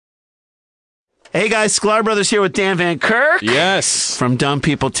Hey guys, Sklar Brothers here with Dan Van Kirk. Yes. From Dumb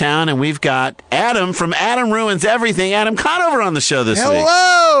People Town, and we've got Adam from Adam Ruins Everything. Adam Conover on the show this week.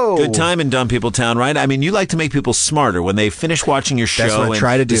 Hello. Good time in Dumb People Town, right? I mean, you like to make people smarter. When they finish watching your show That's what I and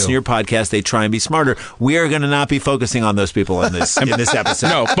try to do. listen to your podcast, they try and be smarter. We are going to not be focusing on those people in this episode.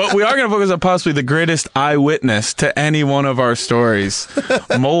 No, but we are going to focus on possibly the greatest eyewitness to any one of our stories.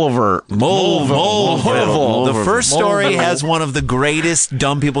 Mulver. Mulville. The first story has one of the greatest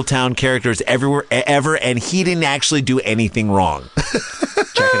Dumb People Town characters ever, and he didn't actually do anything wrong. Check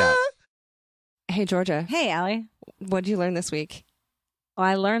it out. Hey, Georgia. Hey, Allie. What did you learn this week? Well,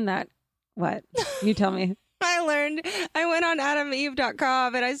 I learned that. What? You tell me. I went on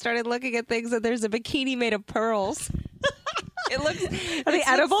adameve.com and I started looking at things that there's a bikini made of pearls. Are they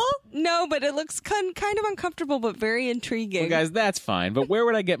edible? No, but it looks kind of uncomfortable, but very intriguing. Well, guys, that's fine. But where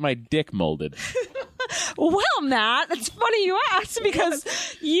would I get my dick molded? Well, Matt, that's funny you asked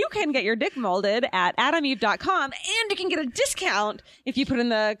because you can get your dick molded at adameve.com and you can get a discount if you put in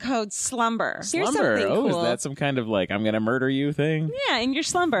the code slumber. Here's Slumber. something Oh, cool. is that some kind of like I'm gonna murder you thing? Yeah, in your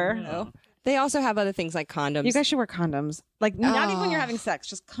slumber. Oh. They also have other things like condoms. You guys should wear condoms. Like, not even when you're having sex,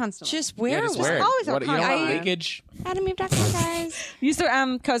 just constantly. just wear just one. wear it. always have What, you don't want condoms. leakage? Adameve.com, guys. Use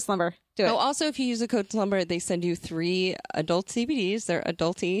the code slumber. Do it. Oh, also, if you use the code slumber, they send you 3 adult CBDs. They're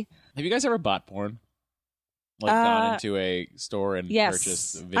adulty. Have you guys ever bought porn? Like gone into a store and yes.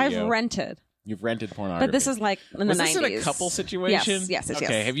 purchased a video? I've rented. You've rented pornography. But this is like in Was the this 90s. in a couple situation? Yes.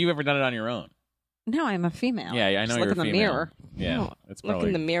 Okay. Have you ever done it on your own? No, I'm a female. Yeah, I know Just you're look a in the female. mirror. Yeah, Oh, it's Look probably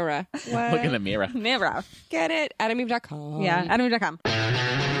in the mirror. What? look in the mirror. Mirror. Get it? Adameve.com. Yeah, adameve.com.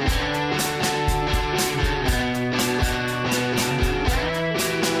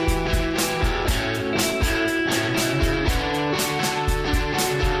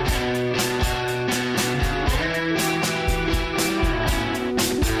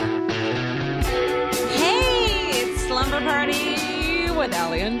 Hey, it's Slumber Party with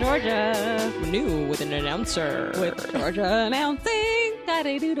Allie and Georgia. New with an announcer. With Georgia announcing.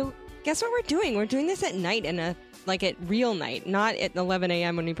 Da-dee-doo-doo. Guess what we're doing? We're doing this at night at real night, not at 11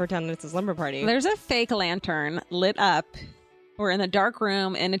 a.m. when we pretend it's a slumber party. There's a fake lantern lit up. We're in the dark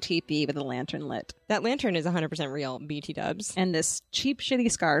room in a teepee with a lantern lit. That lantern is 100% real, BT dubs. And this cheap,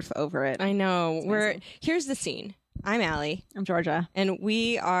 shitty scarf over it. I know. amazing. Here's the scene. I'm Allie, I'm Georgia. and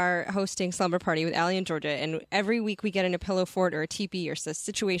we are hosting Slumber Party with Allie and Georgia, and every week we get in a pillow fort or a teepee or a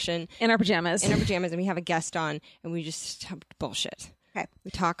situation In our pajamas. in our pajamas, and we have a guest on, and we just talk bullshit. Okay.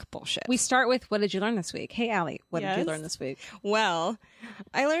 We talk bullshit. We start with, what did you learn this week? Hey, Allie, what did you Yes? learn this week? Well,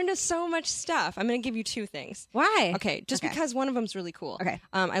 I learned so much stuff. I'm going to give you 2 things. Why? Okay, just because one of them's really cool. Okay.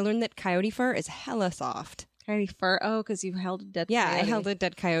 I learned that coyote fur is hella soft. Coyote fur. Oh, because you held a dead Yeah, coyote. I held a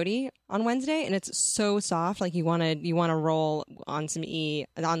dead coyote on Wednesday, and it's so soft. Like you want to roll on some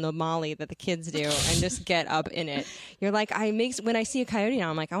on the Molly that the kids do, and just get up in it. You're like, when I see a coyote now,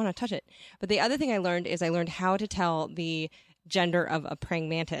 I'm like, I want to touch it. But the other thing I learned is I learned how to tell the gender of a praying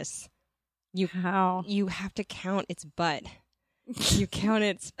mantis. How? You have to count its butt. You count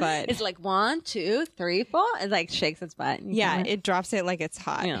its butt. It's like 1, 2, 3, 4. It like shakes its butt. Yeah, it drops it like it's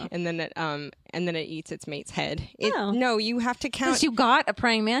hot, Yeah. and then it eats its mate's head. Oh. No, you have to count. Because you got a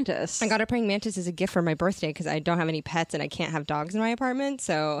praying mantis. I got a praying mantis as a gift for my birthday because I don't have any pets and I can't have dogs in my apartment.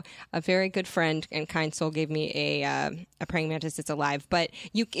 So a very good friend and kind soul gave me a praying mantis that's alive. But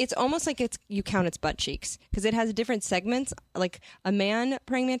it's almost like you count its butt cheeks because it has different segments. Like a man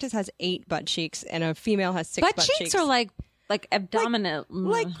praying mantis has 8 butt cheeks and a female has 6 butt butt cheeks are like abdominal.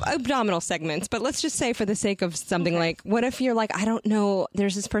 like abdominal segments, but let's just say for the sake of something like, what if you're like, I don't know,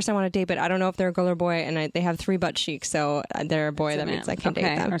 there's this person I want to date, but I don't know if they're a girl or boy, and they have 3 butt cheeks, so they're a boy, that means I can date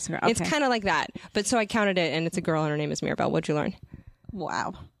them. Or It's kind of like that. But so I counted it, and it's a girl, and her name is Mirabelle. What'd you learn?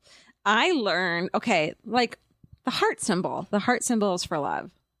 Wow. I learned, like the heart symbol. The heart symbol is for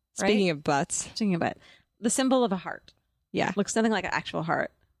love. Right? Speaking of butts. Speaking of it, the symbol of a heart. Yeah. Looks nothing like an actual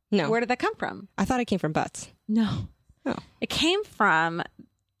heart. No. Where did that come from? I thought it came from butts. No. Oh. It came from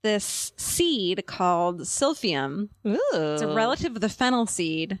this seed called silphium. Ooh. It's a relative of the fennel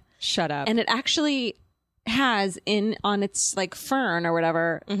seed. Shut up. And it actually has on its like fern or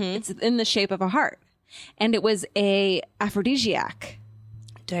whatever, it's in the shape of a heart. And it was a aphrodisiac.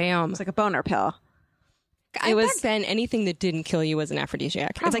 Damn. It's like a boner pill. Back then, anything that didn't kill you was an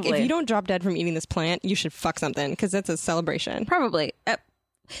aphrodisiac. It's like, if Probably. you don't drop dead from eating this plant, you should fuck something, because that's a celebration. Probably.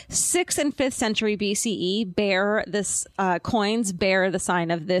 6th and 5th century BCE coins bear the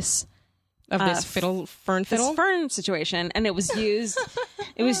sign of this This fern situation, and it was used.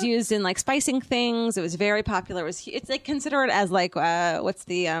 It was used in like spicing things. It was very popular. It's like considered as like what's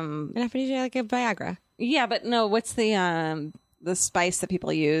the An aphrodisiac, like a Viagra. yeah, but no, what's the the spice that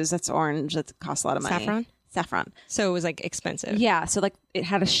people use. That's orange. That costs a lot of money. Saffron. So it was like expensive. Yeah. So like it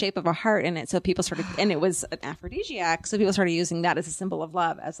had a shape of a heart in it. So people started, and it was an aphrodisiac. So people started using that as a symbol of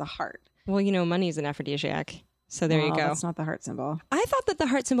love, as a heart. Well, money is an aphrodisiac. So there you go. That's not the heart symbol. I thought that the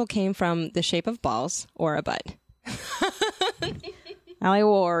heart symbol came from the shape of balls or a butt. Allie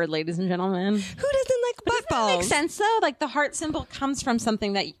Ward, ladies and gentlemen. Who doesn't like butt balls? Makes sense though. Like the heart symbol comes from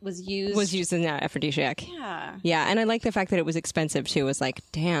something that was used Was in that aphrodisiac. Yeah. Yeah, and I like the fact that it was expensive too. It was like,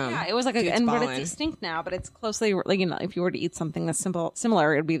 damn. Yeah, it was like dude's but ballin'. it's extinct now, but it's closely like, if you were to eat something that's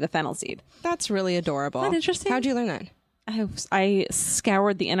similar, it would be the fennel seed. That's really adorable. Isn't that interesting? How'd you learn that? I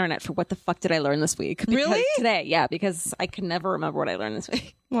scoured the internet for what the fuck did I learn this week? Really? Today, yeah, because I can never remember what I learned this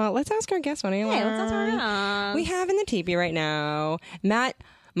week. Well, let's ask our guest what he learned. let's ask our We have in the teepee right now Matt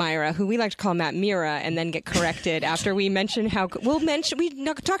Myra, who we like to call Matt Mira, and then get corrected after we mention we talked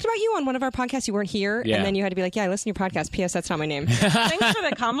about you on one of our podcasts. You weren't here, Yeah. and then you had to be like, "Yeah, I listen to your podcast." P.S. That's not my name. Thanks for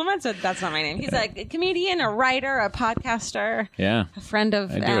the compliments. But that's not my name. He's a comedian, a writer, a podcaster, Yeah. a friend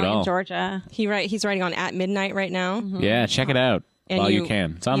of I do it Allie all. in Georgia. He's writing on At Midnight right now. Yeah, check it out And while you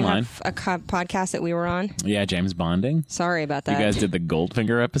can. It's You online. have a podcast that we were on. Yeah, James Bonding. Sorry about You that. guys did the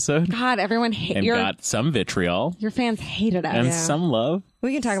Goldfinger episode God, everyone and got some vitriol your fans hated us. and Yeah. some love.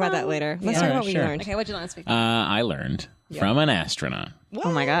 We can talk about that later. Let's talk Yeah, about what sure. you learned. Okay, what'd you learn this week? I learned from an astronaut,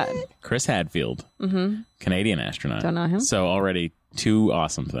 Oh my God. Chris Hadfield, Canadian astronaut. Don't know him. So already two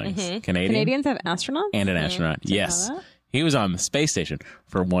awesome things. Canadian Canadians have astronauts? and an astronaut. Yes. know that. He was on the space station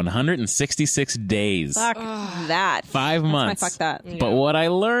for 166 days. Fuck that. 5 months. Fuck that. But what I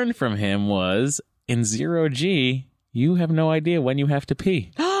learned from him was in 0G, you have no idea when you have to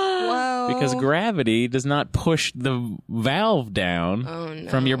pee. Whoa. Because gravity does not push the valve down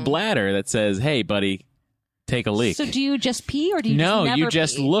from your bladder that says, hey, buddy, take a leak. So do you just pee or do you No, just never you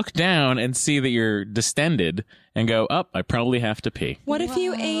just pee? look down and see that you're distended and go, I probably have to pee. What if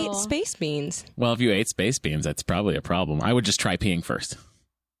you ate space beans? Well, if you ate space beans, that's probably a problem. I would just try peeing first.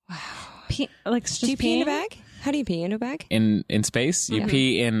 Pee, like just Do you pee in a peeing? bag? How do you pee in a bag? In space, you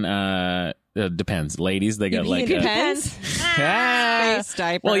pee in, depends. Ladies, they got like a... Depends. Ah! Space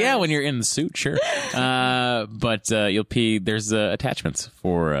diapers. Well, yeah, when you're in the suit, sure. But you'll pee. There's attachments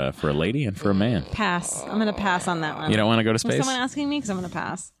for a lady and for a man. Pass. I'm going to pass on that one. You don't want to go to Was space, someone asking me? Because I'm going to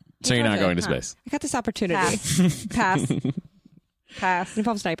pass. so you're not going to Huh. space. I got this opportunity. Pass. Pass. Pass. It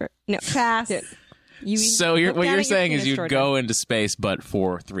involves diaper. No. Pass. Dude, you So look what down you're at your saying is penis, you'd Jordan. go into space, but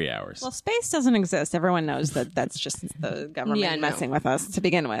for 3 hours. Well, space doesn't exist. Everyone knows that that's just the government Yeah, no. messing with us to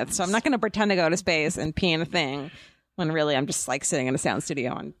begin with. So I'm not going to pretend to go to space and pee in a thing when really I'm just like sitting in a sound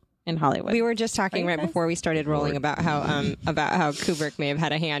studio in Hollywood. We were just talking you right guys? before we started rolling about how Kubrick may have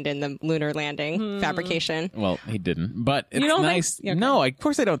had a hand in the lunar landing fabrication. Well, he didn't, but it's don't think- nice. Okay. No, of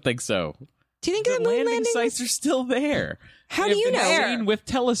course I don't think so. Do you think The the moon landing landing sites are still there. How They do have you been know? seen with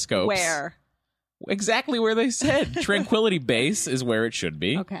telescopes. Where? Exactly where they said. Tranquility Base is where it should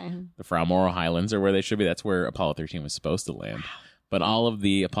be. Okay. The Fromoro Highlands are where they should be. That's where Apollo 13 was supposed to land. But all of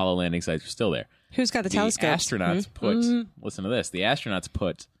the Apollo landing sites are still there. Who's got the The telescopes? astronauts put, listen to this, the astronauts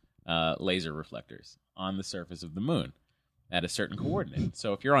put laser reflectors on the surface of the moon at a certain coordinate.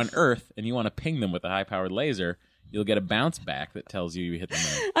 So if you're on Earth and you want to ping them with a high-powered laser, you'll get a bounce back that tells you hit the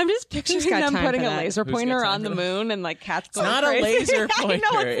moon. I'm just picturing got them time putting for a that? laser Who's got pointer time on for the that? moon and like cats going not a crazy. laser I know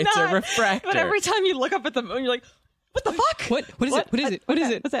pointer. It's a not. refractor. But every time you look up at the moon, you're like, what the fuck? What is it? What is it? What is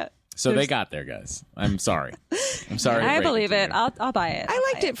it? What's that? So they got there, guys. I'm sorry. I'm sorry. to I break believe to it. you. I'll buy it.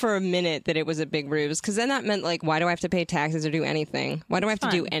 I liked it for a minute that it was a big ruse because then that meant like, why do I have to pay taxes or do anything? Why do I have to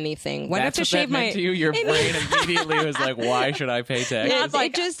do anything? Why do I have That's to what shave that my? meant to you. Your brain immediately was like, "Why should I pay taxes?"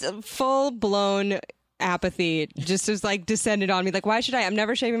 It just full blown apathy just was like descended on me. Like, why should I? I'm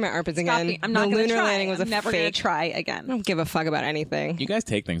never shaving my armpits again. I'm not the going to lunar try. landing was I'm a never going fake. to try I again. don't give a fuck about anything. You guys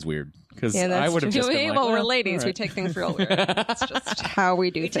take things weird because Yeah, that's I would have true. just been like, well, we're well, ladies. all We right. take things real weird. That's just how we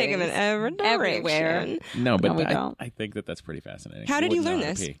do We things. take them in every Everywhere. direction. No, but No, we don't. I think that's pretty fascinating. How did you wouldn't learn know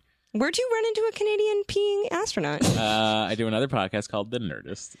how to this? pee. Where'd you run into a Canadian peeing astronaut? I do another podcast called The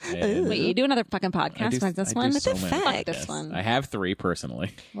Nerdist. and Wait, you do another fucking I podcast? do- Like this I do one? so What the many fuck? This podcasts. one. I have 3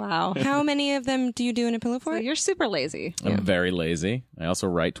 personally. Wow. How many of them do you do in a pillow So fort? you're super lazy. I'm very lazy. I also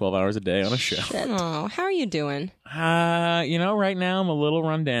write 12 hours a day on a show. Oh, how are you doing? Right now I'm a little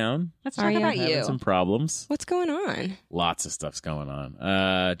run down. Let's Are talk you? about Having you. some problems. What's going on? Lots of stuff's going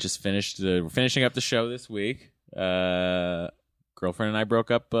on. Just finished finishing up the show this week. Girlfriend and I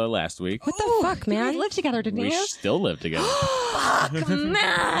broke up last week. What the fuck, You man? guys live together, didn't We you? still live together.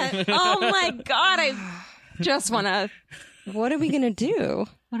 Matt! Oh my god! I just want to. What are we gonna do?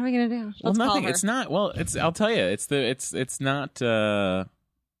 What are we gonna do? Well, Let's call nothing. her. It's not. Well, it's. I'll tell you. It's not.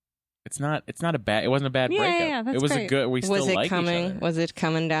 It's not a bad. It wasn't a bad Yeah, breakup. yeah, that's it was a great. good. We still Was it like coming? each other. Was it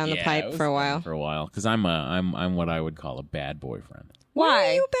coming down the Yeah, it pipe was for a coming while? For a while, because I'm what I would call a bad boyfriend. Why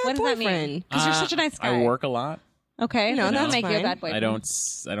are you a bad What does that mean? boyfriend? Because you're such a nice guy. I work a lot. Okay, No, that doesn't that's make you a fine. bad boyfriend.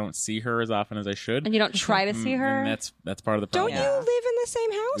 I don't see her as often as I should. And you don't try to see her. And that's part of the Don't problem. you live in the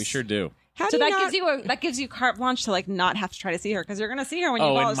same house? We sure do. How So do that you not? gives you carte blanche to like not have to try to see her because you're gonna see her when you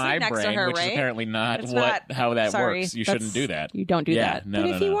Oh, fall in my asleep next brain, to her, which right? is apparently not It's how that sorry, works. You that's- shouldn't do that. You don't do yeah, that. No, But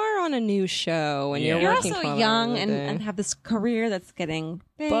no, if no. you are on a new show and Yeah. you're You're working also 12 young hours a and, day- and have this career that's getting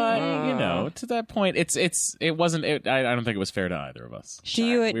big. But to that point, it wasn't. I don't think it was fair to either of us. do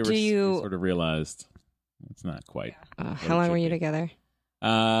you We sort of realized it's not quite. how long were you together?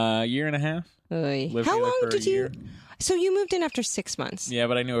 Year and a half. Oy. Lived How together long for a did you? year. So you moved in after 6 months. Yeah,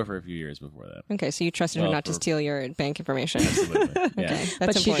 but I knew her for a few years before that. Okay, so you trusted her Well, not to for- steal your bank information. Absolutely. Yeah. Okay, that's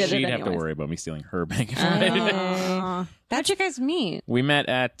But she important. did it She'd have to anyways. worry about me stealing her bank information. How'd you guys meet? We met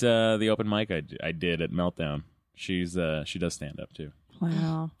at the open mic I did at Meltdown. She does stand up too.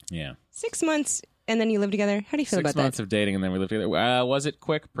 Wow. Yeah. 6 months, and then you live together. How do you feel 6 about months that? of dating and then we lived together. Was it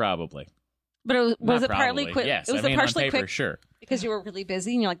quick? Probably. But was Not it partly probably. quick? Yes. It was I mean, partially on paper, quick sure. because you were really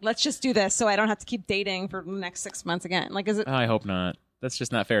busy and you're like, let's just do this so I don't have to keep dating for the next 6 months again. Like, is it? I hope not. That's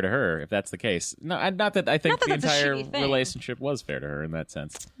just not fair to her if that's the case. No, not that I think Not that the that's a entire shitty thing. relationship was fair to her in that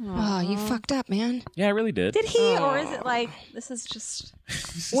sense. Oh, you fucked up, man. Yeah, I really did. Did he, or is it like this is just?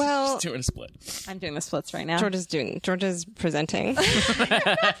 Well, Just doing a split. I'm doing the splits right now. Georgia's presenting.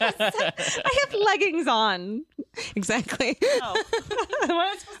 I have leggings on. Exactly. Oh. What am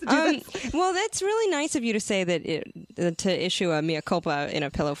I supposed to do? This? Well, that's really nice of you to say that to issue a mea culpa in a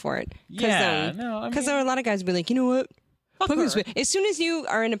pillow fort. Yeah, no, I because mean- there are a lot of guys who be like, you know what? Fuck this bitch. As soon as you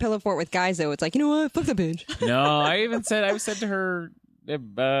are in a pillow fort with guys, though, it's like, you know what? Fuck the bitch. No, I said to her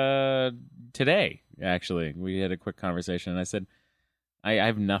today, actually. We had a quick conversation and I said, I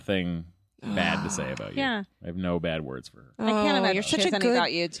have nothing bad to say about you. Yeah. I have no bad words for her. I can't imagine you're such she a has any good-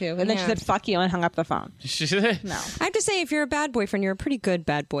 about you too. And then she Yeah. said "fuck you" and hung up the phone. No. I have to say, if you're a bad boyfriend, you're a pretty good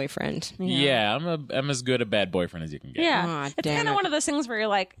bad boyfriend. Yeah, I'm as good a bad boyfriend as you can get. Yeah, Aw, it's damn kind of it. one of those things where you're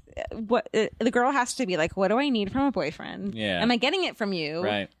like, what the girl has to be like, what do I need from a boyfriend? Yeah. Am I getting it from you?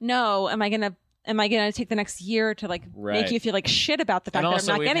 Right. No. Am I gonna take the next year to like Right. make you feel like shit about the fact And that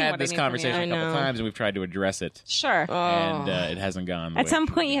also, I'm not we've getting had what this I need from you? conversation a couple know. times, and we've tried to address it, Sure. and it hasn't gone. the At way some it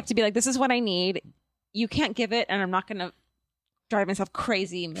should point, you have to be like, this is what I need. You can't give it, and I'm not gonna drive myself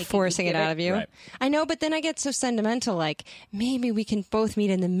crazy making Forcing you it give out of you. Right. I know, but then I get so sentimental. Like, maybe we can both meet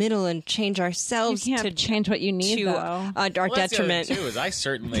in the middle and change You ourselves can't to change what you need, to though. our Well, that's the other detriment. thing, too, is I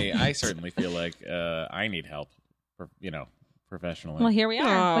certainly feel like I need help, professionally. Well, here we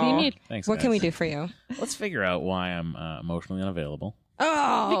are. What do you Aw. need? Thanks. What guys. can we do for you? Let's figure out why I'm emotionally unavailable.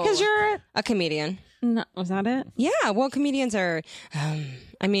 Oh, Because you're. a comedian. No, was that it? Yeah, well, comedians are.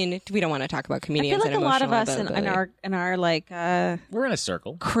 I mean, we don't want to talk about I comedians. feel like a lot of and us emotional in availability. our like We're in a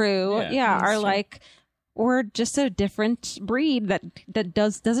circle. crew, Yeah. are like we're just a different breed that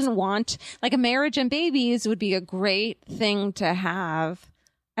doesn't want like a marriage and babies would be a great thing to have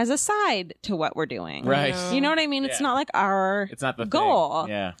as a side to what we're doing. Right. You know what I mean? It's Yeah. not like our It's not the goal.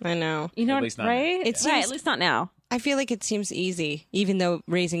 thing. Yeah. I know. You know, At least not right? now. It Right, seems- at least not now. I feel like it seems easy, even though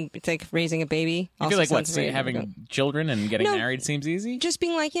raising a baby. I also feel like sounds very having difficult. children and getting No. married seems easy. Just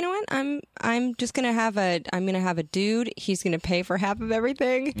being like, you know what? I'm just gonna have a dude. He's gonna pay for half of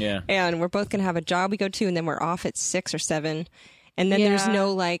everything. Yeah. And we're both gonna have a job we go to, and then we're off at 6 or 7. And then Yeah. there's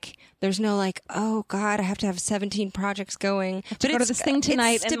no like, oh God, I have to have 17 projects going. To go to this thing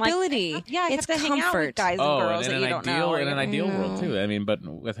tonight It's and, like, stability. yeah, I it's have to hang out with comfort. guys and girls and that in you an don't ideal know. in an or- ideal world too. I mean, but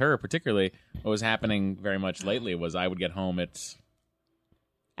with her particularly, what was happening very much lately was I would get home at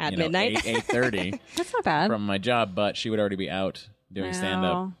At midnight. 8:30 That's not bad. from my job, but she would already be out doing Wow. stand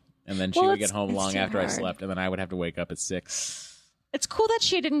up, and then she Well, would get it's- home it's long too after I hard. slept, and then I would have to wake up at 6. It's cool that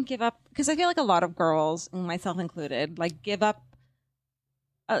she didn't give up because I feel like a lot of girls, myself included, like give up.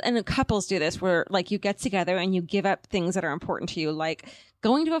 And the couples do this where like you get together and you give up things that are important to you, like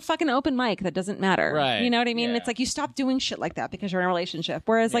going to a fucking open mic that doesn't matter. Right. You know what I mean? Yeah. It's like you stop doing shit like that because you're in a relationship.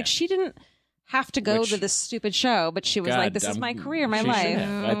 Whereas like Yeah. she didn't have to go Which- to this stupid show, but she was God, like, "This is my career, my she life." should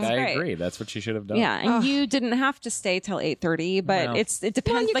have. It's I great. agree. That's what she should have done. Yeah, and you didn't have to stay till 8:30, but No. it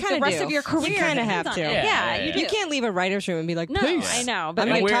depends. you like the kinda rest do. of your career, You kinda depends have on to. it. Yeah, Yeah, yeah, you yeah. do. You can't leave a writer's room and be like, No, peace. I know, but I'm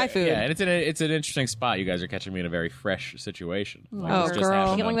like, like Thai food. Yeah, and it's an interesting spot. You guys are catching me in a very fresh situation. Like, Oh, this just girl.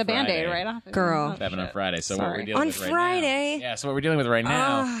 happened peeling on the Band-Aid Friday. right off. it. Girl. Oh, It happened on shit. Friday. So what Sorry. we're dealing On with right Friday? now. Yeah. So what we're dealing with right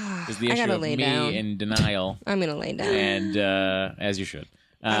now is the I issue gotta of lay me down. in denial, I'm gonna lay down. and as you should.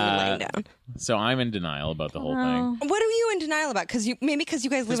 I'm laying down. So I'm in denial about the whole thing. What are you in denial about? Because you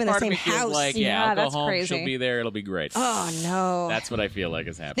guys live in the Part of same me feels house. like, Yeah, I'll go that's home. crazy. She'll be there. It'll be great. Oh no. That's what I feel like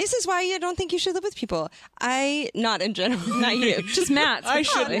is happening. This is why I don't think you should live with people. Not in general. Not you, just Matt. I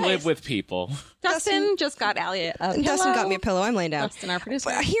shouldn't live with people. Dustin just got Elliot. Dustin got me a pillow. I'm laying down. Dustin, our producer.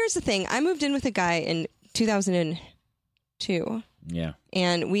 But here's the thing. I moved in with a guy in 2002, Yeah.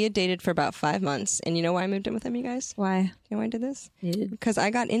 and we had dated for about 5 months. And you know why I moved in with him, you guys? Why? You know why I did this? Because I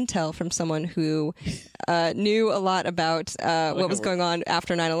got intel from someone who knew a lot about what was going on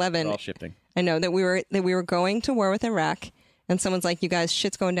after 9/11. We're all shifting. I know that we were going to war with Iraq, and someone's like, "You guys,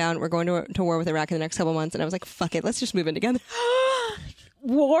 shit's going down. We're going to war with Iraq in the next couple months." And I was like, "Fuck it, let's just move in together."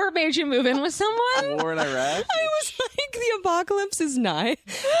 War made you move in with someone? War in Iraq? I was like, the apocalypse is nigh.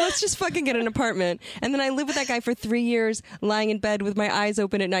 Let's just fucking get an apartment. And then I lived with that guy for 3 years, lying in bed with my eyes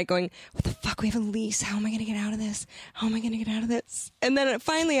open at night, going, "What the fuck? We have a lease. How am I going to get out of this? How am I going to get out of this?" And then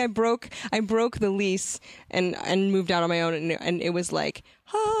finally, I broke the lease and moved out on my own, and it was like,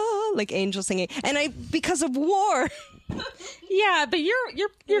 like angels singing, and because of war. Yeah, but you're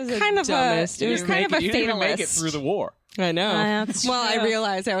was kind the of dumbest. a It you're was kind of a You didn't even make it fatalist. through the war. I know. That's Well, I true.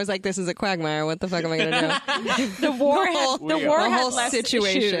 realized I was like, "This is a quagmire. What the fuck am I going to do?" The war whole- had, the war the had whole less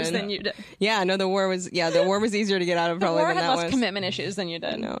situation. issues than you did. Yeah, no, the war was easier to get out of The probably war than had that less was. commitment issues than you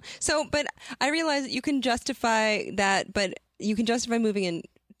did. No. So, but I realize that you can justify that, but you can justify moving in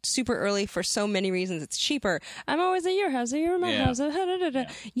super early for so many reasons. It's cheaper. I'm always at your house, you're at my Yeah. house.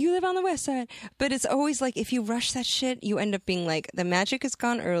 You live on the west side. But it's always like, if you rush that shit, you end up being like, the magic is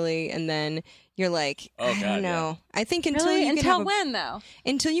gone early, and then you're like, I God, don't know. I think until Really? you can Until have a- when though?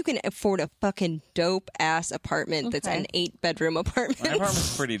 until you can afford a fucking dope ass apartment that's Okay. an 8-bedroom apartment. My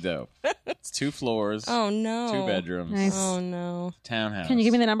apartment's pretty dope. It's 2 floors, Oh no. 2 bedrooms, Nice. Oh no. townhouse. Can you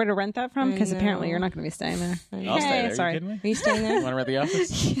give me the number to rent that from? Because apparently you're not going to be staying there. I'll stay Hey, there. sorry. You kidding me? Are you staying there? Want to rent the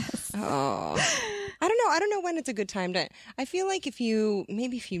office? Oh, I don't know when it's a good time to. I feel like if you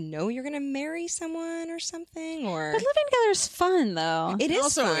know you're gonna marry someone or something, or But living together is fun though. it is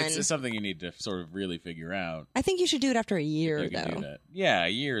Also, fun. it's something you need to sort of really figure out. I think you should do it after a year, You can do though. that. Yeah, a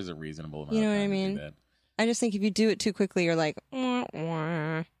year is a reasonable amount. You know of what I time to do mean? that. I just think if you do it too quickly, you're like,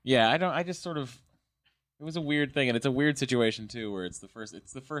 wah. Yeah, I just sort of. It was a weird thing, and it's a weird situation too, where it's the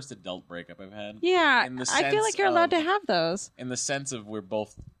first adult breakup I've had. Yeah, In the I feel sense like you're allowed of- to have those. In the sense of we're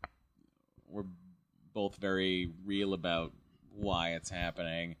both very real about why it's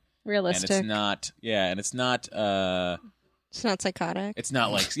happening, Realistic. and it's not It's not psychotic. it's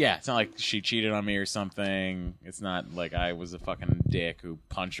not like she cheated on me or something. It's not like I was a fucking dick who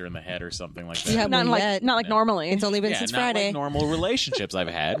punched her in the head or something like that. Yeah, not well, like yet. not like normally. It's only been Yeah, since not Friday. like normal relationships I've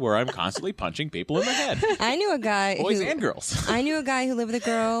had where I'm constantly punching people in the head, I knew a guy. boys who, and girls. I knew a guy who lived with a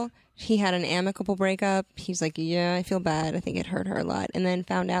girl. He had an amicable breakup. He's like, "Yeah, I feel bad. I think it hurt her a lot." And then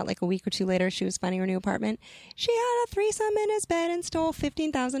found out like a week or two later, she was finding her new apartment. She had a threesome in his bed and stole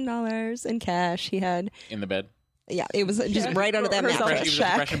 $15,000 in cash. He had, In the bed. yeah, it was just right under that Herself mattress. He was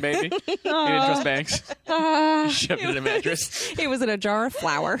a depression baby. He didn't trust banks. He shoved it in a mattress. It was in a jar of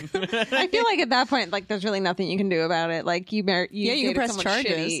flour. I feel like at that point, like there's really nothing you can do about it. Like you you can press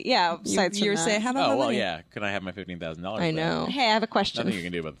charges. Yeah, aside from You're that. saying, "How about Oh my well, money?" yeah. Can I have my $15,000? I know. Hey, I have a question. Nothing you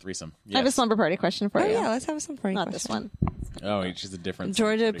can do about the threesome. I have a Yes. slumber party question for Oh you. yeah, let's have some party. Not this one. Oh, it's just a different.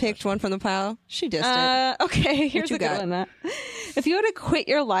 Georgia picked one from the pile. She dissed it. Okay, here's you a good got? one. That if you were to quit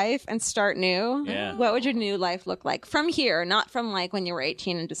your life and start new, Yeah. what would your new life look like from here? Not from like when you were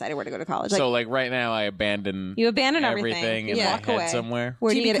 18 and decided where to go to college. Like, So like right now, I abandon. you abandon everything and Yeah. I walk head away. somewhere.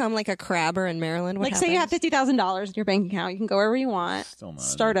 Where do do you you get become like a crabber in Maryland? What like say you have happens? $50,000 in your bank account, you can go wherever you want. Still not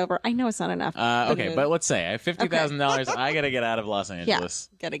Start over. I know it's not enough. Okay, but let's say I have $50,000. I gotta get out of Los Angeles.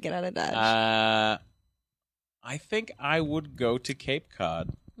 Gotta get out of Dodge. I think I would go to Cape Cod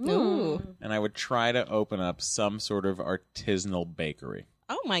Ooh. and I would try to open up some sort of artisanal bakery.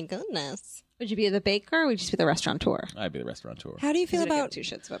 Oh my goodness. Would you be the baker or would you just be the restaurateur? I'd be the restaurateur. How do you feel I don't about? give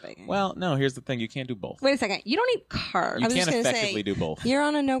two shits about baking. Well, no. Here's the thing: you can't do both. Wait a second. You don't eat carbs. You was can't just gonna effectively say, do both. You're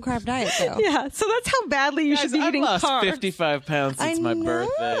on a no carb diet, though. Yeah, so that's how badly you should be I've eating lost carbs. 55 pounds since my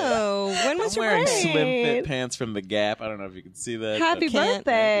birthday. When was I'm your wearing birthday? slim fit pants from the Gap. I don't know if you can see that. Happy but- Can't.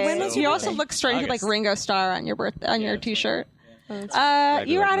 birthday! When was you your also birthday? look straight August. like Ringo Starr on your your Yeah, T-shirt. Glad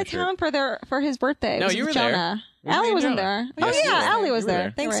You to were like out my of shirt. town for his birthday. No, Was it you with were there. Jonah? Allie was in there. Yes, oh you yeah, were. Allie was You were there.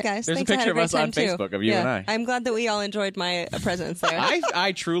 there. Thanks, Right. guys. There's Thanks, a I had picture of great us on time, too. Facebook of you and I. I'm glad that we all enjoyed my presence there.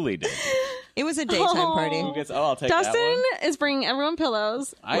 I truly did. It was a daytime party. Who gets? Oh, I'll take that Dustin one. is bringing everyone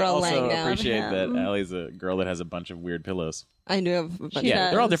pillows. I We're all also laying down. appreciate that Allie's a girl that has a bunch of weird pillows. I do have a bunch She of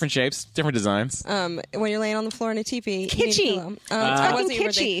Yeah, they're all does. different shapes, different designs. when you're laying on the floor in a teepee, you need a Kitschy. pillow. It's I fucking wasn't your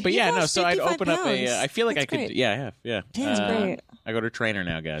birthday. kitschy. But You've yeah, no. lost So I'd 55 open up a. pounds. I feel like That's I could. great. Yeah, I have. Yeah. Damn, that's great. I go to a trainer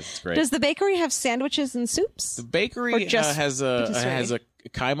now, guys. It's great. Does the bakery have sandwiches and soups? The bakery Or just has a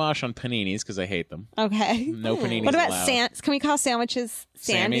kibosh on paninis because I hate them. Okay. No paninis What about allowed. Can we call sandwiches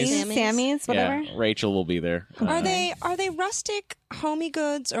Sammys? Sammys, whatever. Yeah, Rachel will be there. Are they rustic, homey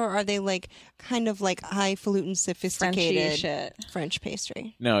goods, or are they like kind of like highfalutin, sophisticated Frenchy shit. French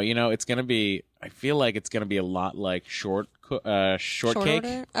pastry? No, it's gonna be. I feel like it's gonna be a lot like shortcake.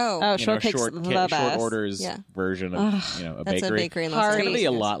 Order? Oh, Shortcake's short the short best. orders Yeah. version of a that's bakery. a bakery in Hard. Los It's gonna be a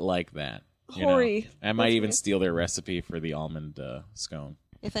Angeles. lot like that. Hori. I might even steal their recipe for the almond scone.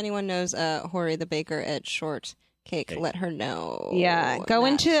 If anyone knows Hori the baker at Short Cake, let her know. Yeah, go That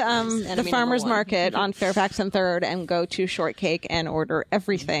into is the enemy farmers number one. market on Fairfax and 3rd and go to Shortcake and order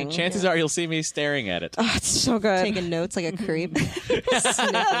everything. Chances are you'll see me staring at it. Oh, it's so good. Taking notes like a creep.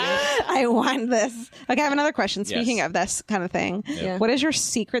 I want this. Okay, I have another question. Speaking Yes. of this kind of thing, Yeah. what is your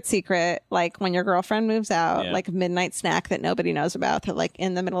secret, like when your girlfriend moves out, Yeah. like a midnight snack that nobody knows about, that like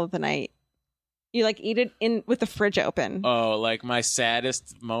in the middle of the night, you like eat it in with the fridge open? Oh, like my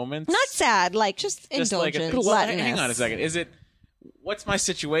saddest moments. Not sad, like Just Just like indulgence. well, hang gluttonous. on a second. Is it? What's my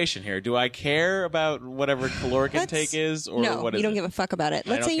situation here? Do I care about whatever caloric Let's- intake is, or no, what is you don't it? give a fuck about it.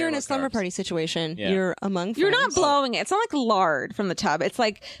 Let's don't say you're care in a about slumber carbs. party situation. Yeah. You're among you're not friends. blowing it. It's not like lard from the tub. It's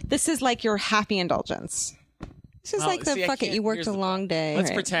like this is like your happy indulgence. This is Well, like the see, I fuck it. can't- You worked here's a the long day. Let's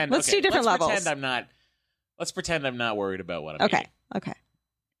Right. pretend. Let's okay, do different levels. Let's pretend I'm not worried about what I'm Okay, eating. okay.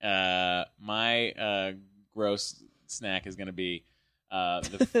 My gross snack is going to be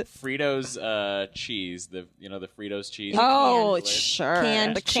the Fritos cheese. The Fritos cheese. Oh, Canned- sure.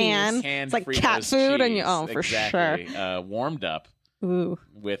 canned the can. Canned It's like Fritos cat food, and you cheese. for exactly. sure. Warmed up Ooh,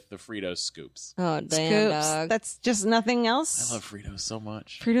 with the Fritos scoops. Oh damn, scoops. dog. That's just nothing else. I love Fritos so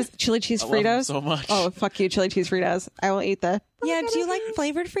much. Fritos, chili cheese I love them Fritos. so much. Oh, fuck you, chili cheese Fritos. I will eat that. Yeah. Do you like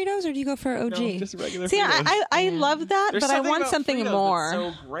flavored Fritos or do you go for OG? No, just regular See, Fritos. I love that, There's but I want about something Fritos more.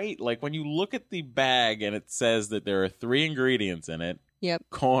 That's so great. Like when you look at the bag and it says that there are 3 ingredients in it: Yep.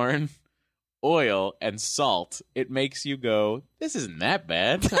 corn, oil, and salt. It makes you go, "This isn't that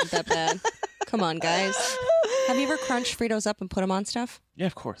bad." It's not that bad. Come on, guys. Have you ever crunched Fritos up and put them on stuff? Yeah,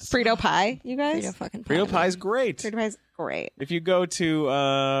 of course. Frito pie, you guys. Frito fucking Frito pie. pie's great. Frito pie's great. If you go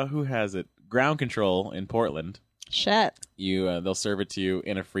to who has it? Ground Control in Portland. Shit. They'll serve it to you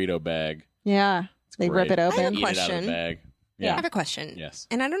in a Frito bag. Yeah. They Great. rip it I have open. a Eat it out of question. the bag. I Yeah. have a question. Yes.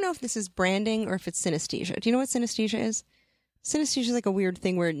 And I don't know if this is branding or if it's synesthesia. Do you know what synesthesia is? Synesthesia is like a weird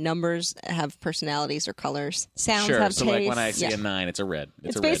thing where numbers have personalities or colors. Sounds Sure. have So taste. like when I see Yeah. a 9, it's a red.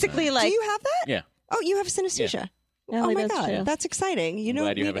 it's a red basically 9. like Do you have that? Yeah. Oh, you have synesthesia. Yeah, Oh he my does god, too. that's exciting. You know,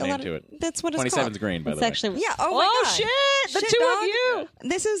 glad you have a a name lot to of- it. That's what it's 27's called. green, by the it's way. actually Yeah. Oh my god. shit! The Shit, two dog. of you.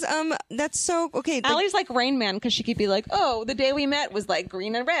 This is that's so okay. Allie's like Rain Man because she could be like, "Oh, the day we met was like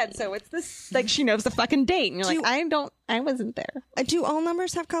green and red, so it's this." Like she knows the fucking date, and you're Do like, you- I wasn't there." Do all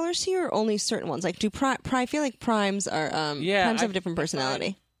numbers have colors to you, or only certain ones? Like, do I feel like primes are primes have a different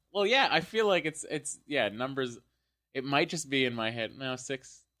personality. Well, yeah, I feel like it's numbers. It might just be in my head. No,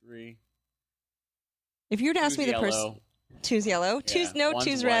 6, 3. If you were to ask me the person, yellow. two's yellow, Yeah. two's no, One's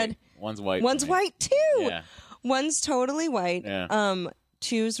two's white. red, One's white. one's for me. white too. Yeah. One's totally white. Yeah.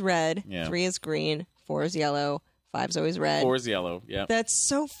 Two's red. Yeah. 3 is green. 4 is yellow. 5's always red. 4's yellow. Yeah. That's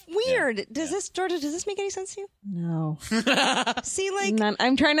so weird. Does this, Georgia? Does this make any sense to you? No, See, like, None.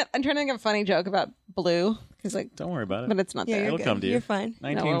 I'm trying to think of a funny joke about blue because like, Don't worry about it. but it's not yeah, there. you're It'll good. come to you. You're fine.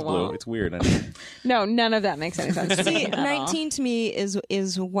 19's No, it blue. won't. It's weird. I know. No, none of that makes any sense. to See, me at all. 19 to me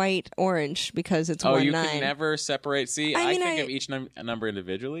is white orange because it's Oh, 1 you 9. can never separate. See, I I, mean, think I- of each number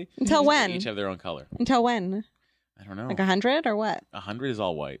individually. Until They when? each have their own color. Until when? I don't know. Like 100 or what? 100 is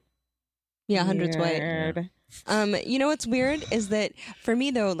all white. Yeah, 100's white. Weird. You know what's weird is that for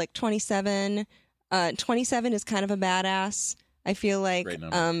me though, like 27 is kind of a badass. I feel like Great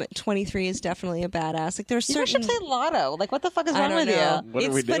number. 23 is definitely a badass. Like there's You guys certain should play Lotto. Like, what the fuck is I wrong don't with know. you? What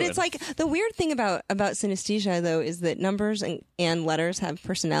are we But doing? it's like the weird thing about synesthesia though is that numbers and letters have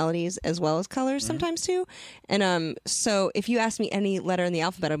personalities as well as colors sometimes too. And so if you ask me any letter in the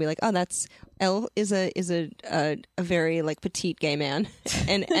alphabet, I'll be like, oh, that's L is a very like petite gay man,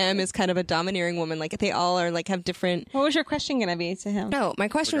 and M is kind of a domineering woman. Like they all are like have different. What was your question going to be to him? No, my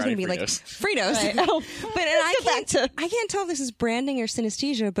question was going to be like Fritos. Right. Oh. But I can't tell if this is branding or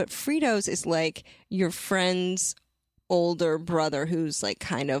synesthesia, but Fritos is like your friend's older brother who's like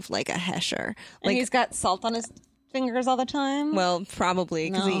kind of like a hesher. And Like he's got salt on his fingers all the time? well, probably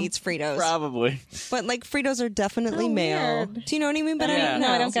because he eats Fritos. Probably. But like Fritos are definitely Oh, male. weird. do you know what I mean? But Yeah, no,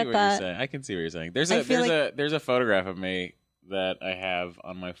 I don't see get what that. You're saying. I can see what you're saying. There's I a feel there's a photograph of me that I have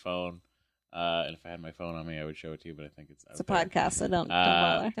on my phone. And if I had my phone on me, I would show it to you. But I think it's It's a podcast, so don't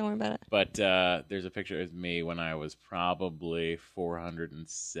bother. Don't worry about it. But there's a picture of me when I was probably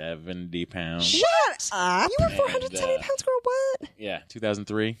 470 pounds. Shut up! You were And, 470 pounds, girl. What? Yeah,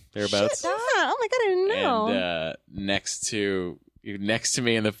 2003 thereabouts. Yeah, oh my god, I didn't know. And next to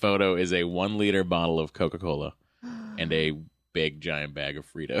me in the photo is a 1 liter bottle of Coca-Cola and a big giant bag of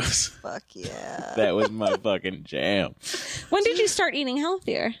Fritos. Fuck yeah! That was my fucking jam. When did you start eating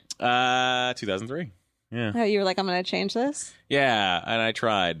healthier? 2003. Yeah. Oh, you were like, I'm going to change this? Yeah, and I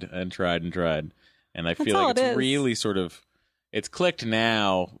tried and tried and tried. And I feel all like it it's is. really sort of it's clicked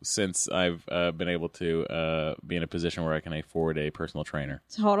now since I've been able to be in a position where I can afford a personal trainer.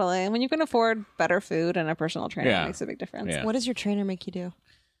 Totally. And when you can afford better food and a personal trainer, Yeah. it makes a big difference. Yeah. What does your trainer make you do?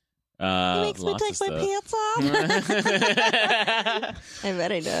 He makes me lots take of my stuff. pants off. I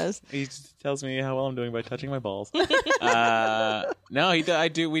bet he does. He just tells me how well I'm doing by touching my balls. No,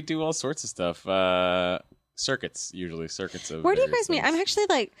 we do all sorts of stuff. Circuits of. Where do you various guys meet? things. I'm actually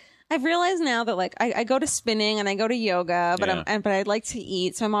like, I've realized now that like I go to spinning and I go to yoga, but Yeah. but I like to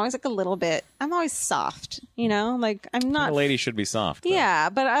eat, so I'm always like I'm always soft, you know, like I'm not. A lady should be soft. though. Yeah,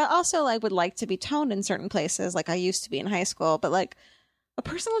 but I also like would like to be toned in certain places, like I used to be in high school. But like a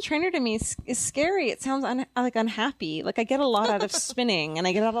personal trainer to me is scary. It sounds like unhappy. Like I get a lot out of spinning and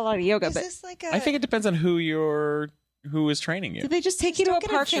I get out a lot of yoga, Is but this like a? I think it depends on who is training you. do they just take you to don't a get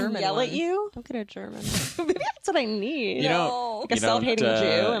a park and German yell at one. you? Don't get a German. Maybe that's what I need. You don't. Like a you don't, self-hating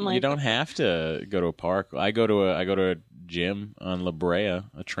Jew and, like- you don't have to go to a park. I go to a gym on La Brea,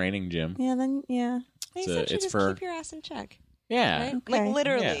 a training gym. Yeah, then yeah. They It's essentially it's just for keep your ass in check. yeah. Right? Okay. Like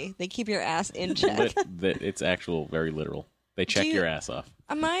literally, Yeah. they keep your ass in check. It's actual very literal. They check you- your ass off.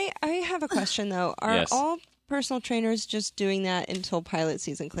 I have a question though. Are Yes. all personal trainers just doing that until pilot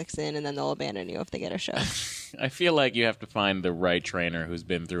season clicks in, and then they'll abandon you if they get a show? I feel like you have to find the right trainer who's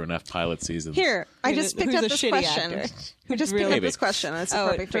been through enough pilot seasons. Here, I Who's just a- picked who's up a this shitty question. actor. Who just picked Really? up this question? It's Oh,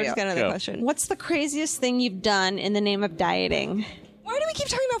 perfect for George's you. got another Go. question. What's the craziest thing you've done in the name of dieting? Why do we keep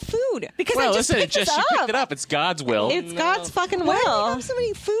talking about food? Because Well, I just listen, picked she this up. picked it up. It's God's will. It's God's fucking Why do we will. have so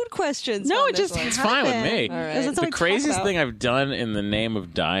many food questions? No, on it this just one? It's fine with me. happened. All right. That's what The we talk craziest about. thing I've done in the name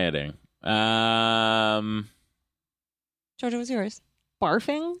of dieting. Georgia, what's yours?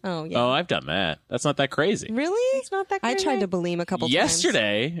 Barfing? Oh yeah. Oh, I've done that. That's not that crazy. Really? It's not that I crazy. tried to bulime a couple times.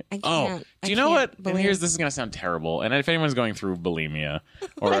 Yesterday, I oh, can't- do I you know can't what? And believe- this is going to sound terrible. And if anyone's going through bulimia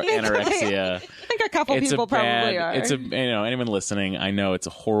or anorexia, I think a couple it's people a bad. probably are. It's a anyone listening. I know it's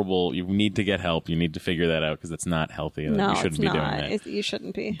a horrible. You need to get help. You need to figure that out because it's not healthy. And no, you shouldn't it's be not. doing that. You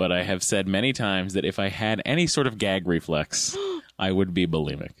shouldn't be. But I have said many times that if I had any sort of gag reflex, I would be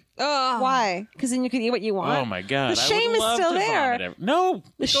bulimic. Why? Because then you could eat what you want. Oh my god! The I shame would is love still to there. vomit no,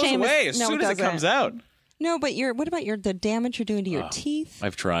 The it goes shame is- away as no, soon it as it doesn't. comes out. No, but what about the damage you're doing to your teeth?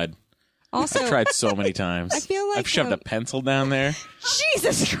 I've tried. Also, I've tried so many times. I feel like, I've shoved a pencil down there.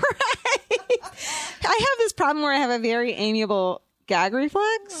 Jesus Christ! I have this problem where I have a very amiable gag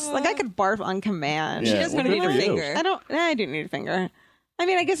reflex. Like I could barf on command. Yeah, She doesn't well, need good a for you. finger. I do need a finger. I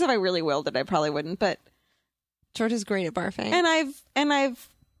mean, I guess if I really willed it, I probably wouldn't. But Georgia's great at barfing. and I've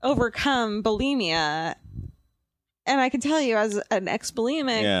overcome bulimia. And I can tell you, as an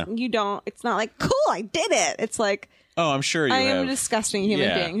ex-bulimic, Yeah. it's not like, cool, I did it. It's like, Oh, I'm sure you I have. am a disgusting human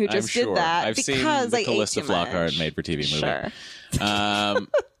Yeah, being who I'm just sure. did that I've seen because the I ate Callista too Flockhart much. made-for-TV movie. Sure.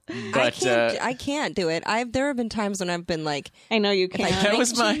 But I can't do it. There have been times when I've been like, I know you if I can't. That drink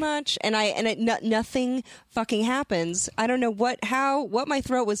was my- too much, and nothing fucking happens. I don't know what my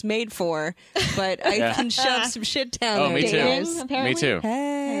throat was made for, but I Yeah. can shove some shit down Oh, there. me too. Dating, Me apparently? too.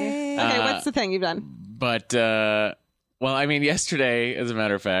 Hey. Okay, what's the thing you've done? But well, I mean, yesterday, as a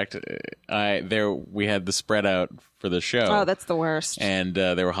matter of fact, we had the spread out for the show. Oh, that's the worst. and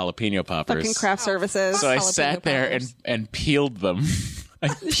there were jalapeno poppers. Fucking craft services. So I jalapeno sat there poppers. and peeled them I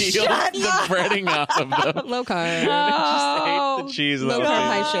peeled the breading off of them. Low carb. I just ate the cheese. Low that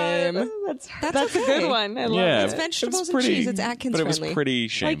carb was high in it. shame. That's a good one. I love Yeah, It's vegetables and pretty- cheese. It's Atkins but it was friendly. pretty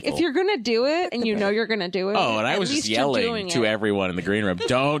shameful. Like if you're gonna do it and you know you're gonna do it. Oh, and I at was just least you're yelling doing to it. everyone in the green room,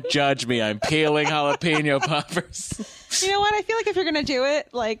 "Don't judge me! I'm peeling jalapeno poppers." You know what? I feel like if you're gonna do it,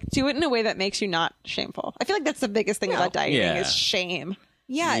 like do it in a way that makes you not shameful. I feel like that's the biggest thing about dieting Yeah. is shame.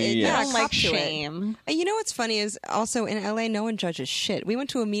 Yeah, Yeah. yeah. I don't like cop to it. shame. You know what's funny is also in LA, no one judges shit. We went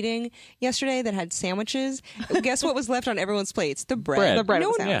to a meeting yesterday that had sandwiches. Guess what was left on everyone's plates? The bread. Bread. The bread No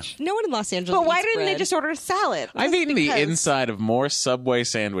was one, sandwich. no one in Los Angeles. But why eats didn't they bread. just order a salad? I've Just eaten the because. inside of more Subway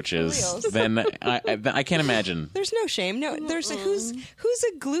sandwiches than I can't imagine. There's no shame. No, there's who's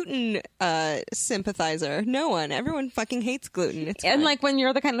a gluten sympathizer? No one. Everyone fucking hates gluten. It's And fine. like when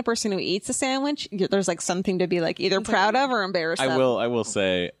you're the kind of person who eats a sandwich, there's like something to be like either proud of or embarrassed of. I will say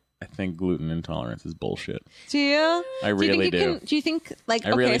I think gluten intolerance is bullshit. Do you? I really do. Do you think like I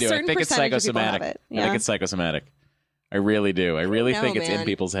really okay, do. a I certain think it's percentage of people have psychosomatic. it? I think it's psychosomatic. I really do. I really know, think it's in man.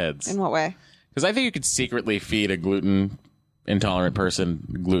 people's heads. In what way? Because I think you could secretly feed a gluten intolerant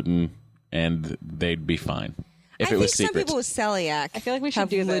person gluten and they'd be fine if I it was think some secret. people with celiac I feel like we should have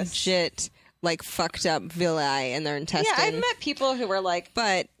do this. legit like fucked up villi in their intestine. Yeah, I've met people who were like,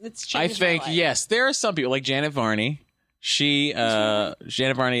 but it's I changed my think life. yes, there are some people like Janet Varney.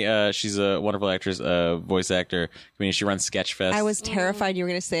 Janet Varney, she's a wonderful actress, voice actor. I mean, she runs Sketchfest. I was terrified you were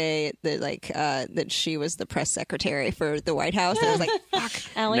going to say that that she was the press secretary for the White House. And I was like, fuck.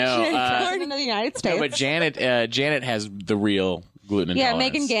 Ellen No, President of the United States. no, but Janet has the real gluten yeah,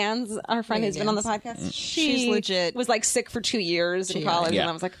 intolerance. Megan Gans, our friend who's been on the Gans. podcast, She's legit. was like sick for 2 years in college, Yeah. and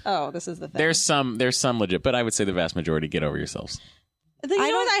I was like, oh, this is the thing. There's some legit, but I would say the vast majority get over yourselves. You know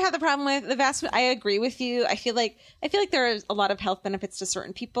what I have the problem with the vast. I agree with you. I feel like there is a lot of health benefits to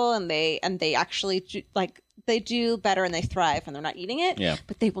certain people, and they actually they do better and they thrive when they're not eating it. Yeah.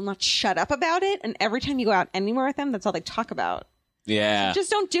 But they will not shut up about it. And every time you go out anywhere with them, that's all they talk about. Yeah. Just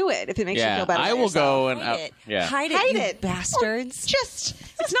don't do it if it makes you yeah. feel better. I about will yourself. go and Hide it. yeah. Hide Hide it, you it. bastards. Just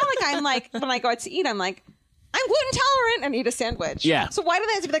it's not like I'm like when I go out to eat, I'm like I'm gluten intolerant and eat a sandwich. Yeah. So why do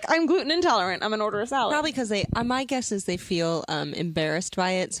they have to be like I'm gluten intolerant? I'm gonna order a salad. Probably because they. My guess is they feel embarrassed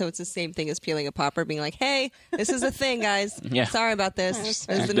by it. So it's the same thing as peeling a popper, being like, "Hey, this is a thing, guys. Yeah. Sorry about this. That's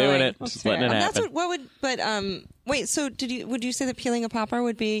This is Just annoying." doing it. Just letting it fair. That's happen. what would. But wait. So would you say that peeling a popper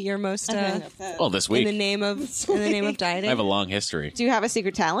would be your most Well, this in week the name of dieting? I have a long history. Do you have a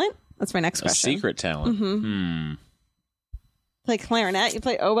secret talent? That's my next A question. secret talent. Play clarinet? You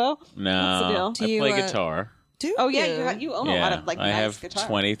play oboe? No, What's the deal? I Do you, play uh, guitar. Do Oh yeah, you own a lot of like I nice have guitars.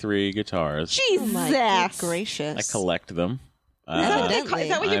 23 guitars. Jesus. Oh my good gracious! I collect them. Is that what you Evidently. is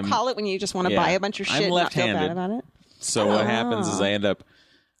that what you I'm- call it when you just want to yeah. buy a bunch of I'm shit and not feel bad left-handed. about it? So what happens is I end up.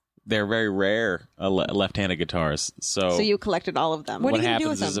 They're very rare left-handed guitars. So, So you collected all of them. What are what you gonna do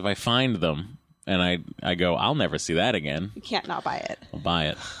happens with is them? if I find them and I go, I'll never see that again. You can't not buy it. I'll buy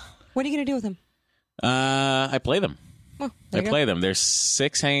it. What are you gonna do with them? I play them. Oh, I play them. There's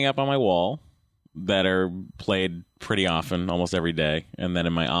 6 hanging up on my wall that are played pretty often, almost every day. And then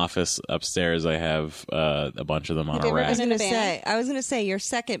in my office upstairs, I have a bunch of them on Have you a ever rack. been in a band? I was gonna say your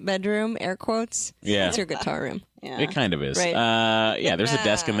second bedroom, air quotes. Yeah. That's your guitar room. Yeah. It kind of is. Right. Yeah, there's a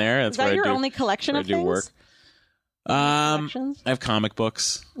desk in there. That's Is that where your I do, only collection where of I do things? work. Collections? I have comic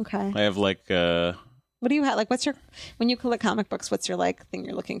books. Okay. I have like What do you have? Like, what's your when you collect comic books? What's your like thing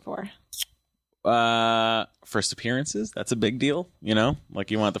you're looking for? first appearances. That's a big deal, you know?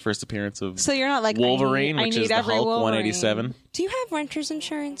 Like you want the first appearance of So you're not like Wolverine, I which need is the every Hulk Wolverine. 187. Do you have renter's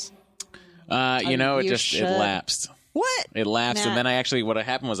insurance? You know, it you just should. it lapsed. What? It lapsed, Nah. and then I actually what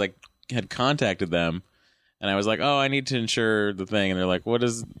happened was I had contacted them, and I was like, "Oh, I need to insure the thing," and they're like, "What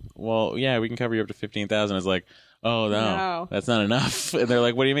is? Well, yeah, we can cover you up to 15,000." I was like, "Oh No. that's not enough." And they're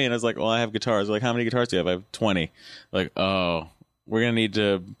like, "What do you mean?" I was like, "Well, I have guitars." They're like, "How many guitars do you have?" I have 20. Like, "Oh, we're gonna need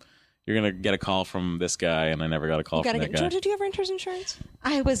to." You're gonna get a call from this guy, and I never got a call You gotta from that get. guy. Georgia, do you have renter's insurance?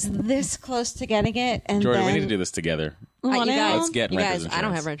 I was this close to getting it, and Jordan, then we need to do this together. You guys, Let's get you renter's guys. I don't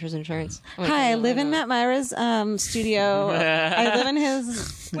insurance. have renter's insurance. Hi, I live in Matt Myra's studio. I live in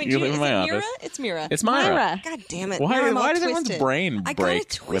his Wait, You live in my office. Mira? It's Mira. It's Myra. Myra. God damn it! Why- Now I'm all why does everyone's twisted. brain I got break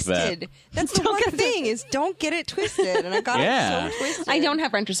it with that? twisted. That's the one thing is don't get it twisted, and I got Yeah. it so twisted. I don't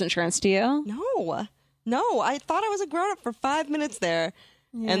have renter's insurance. Do you? No. I thought I was a grown up for 5 minutes there.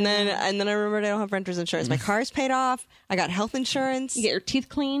 And then I remembered I don't have renter's insurance. My car's paid off. I got health insurance. You get your teeth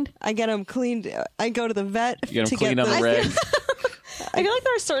cleaned. I get them cleaned. I go to the vet You get to them cleaned get on the regs. I feel like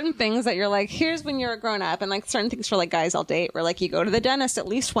there are certain things that you're like, here's when you're a grown up, and like certain things for like guys I'll date, where like you go to the dentist at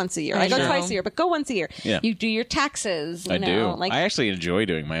least once a year. I go twice a year, but go once a year. Yeah. You do your taxes. You I know, do. Like I actually enjoy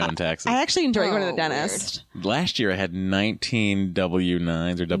doing my own taxes. I actually enjoy going to the Oh, dentist. Last year I had 19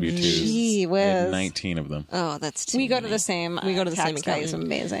 W-9s or W-2s. Gee I whiz. had 19 of them. Oh, that's too We go to many. the same. We go to the same tax guy. He's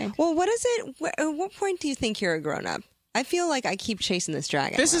accountant. amazing. Well, what is it? At what point do you think you're a grown up? I feel like I keep chasing this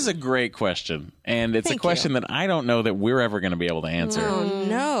dragon. This is a great question, and it's Thank a question that I don't know that we're ever going to be able to answer. Oh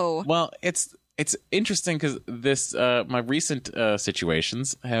no. Well, it's interesting because this my recent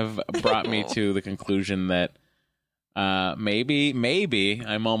situations have brought me to the conclusion that maybe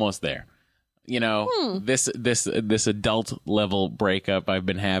I'm almost there. You know, this adult level breakup I've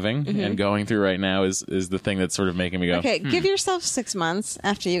been having and going through right now is the thing that's sort of making me go. Okay, give yourself 6 months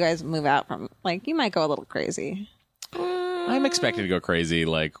after you guys move out from. Like, you might go a little crazy. I'm expecting to go crazy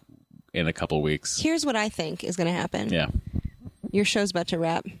like in a couple weeks. Here's what I think is going to happen. Yeah, Your show's about to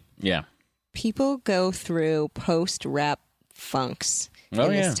wrap. yeah. People go through post-rap funks Oh,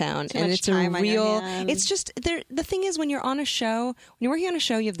 in yeah. this town, Too and much it's a time on your real. hands. It's just the thing is when you're on a show, when you're working on a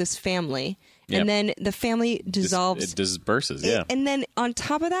show, you have this family, Yep. and then the family dissolves. It disperses. Yeah. And then on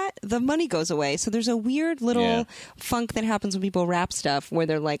top of that, the money goes away. So there's a weird little Yeah. funk that happens when people rap stuff where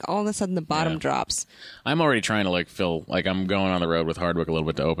they're like, all of a sudden the bottom Yeah. drops. I'm already trying to fill I'm going on the road with Hardwick a little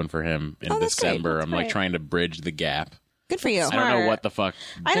bit to open for him in Oh, that's great. December. That's I'm like great. trying to bridge the gap. Good for you. I don't know what the fuck.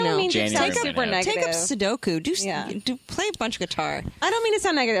 I don't know. mean to January sound might super have. negative. Take up Sudoku. Yeah. Play a bunch of guitar. I don't mean to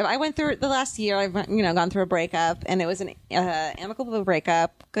sound negative. I went through the last year. I've gone through a breakup, and it was an amicable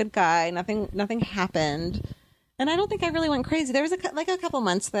breakup. Good guy. Nothing happened, and I don't think I really went crazy. There was a couple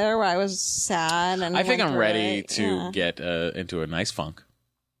months there where I was sad, and I think went I'm through ready it. to get into a nice funk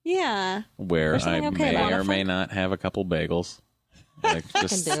Yeah. where There's I something okay may about a or may funk? not have a couple bagels.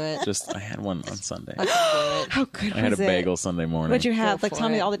 Just, do it. Just I had one on Sunday. How good I had a was it? bagel Sunday morning. What'd you have? Go Like, for tell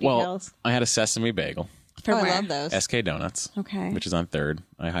me it. all the Well, details. I had a sesame bagel. From Oh, I where? love those. SK Donuts. Okay. Which is on 3rd.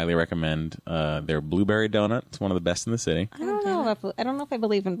 I highly recommend their blueberry donut. It's one of the best in the city. I don't know if I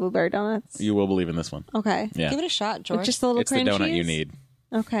believe in blueberry donuts. You will believe in this one. Okay. Yeah. Give it a shot, George. With just a little It's the cream donut cheese? you need.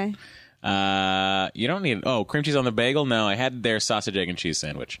 Okay. You don't need cream cheese on the bagel. No, I had their sausage, egg, and cheese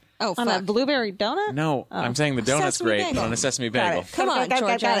sandwich. oh, On a fuck. blueberry donut? No, I'm saying the donut's Sesame great bagel. on a sesame Got bagel. it. Come on,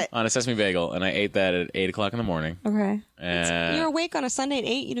 Georgia. Got it. On a sesame bagel, and I ate that at 8:00 in the morning. Okay. You're awake on a Sunday at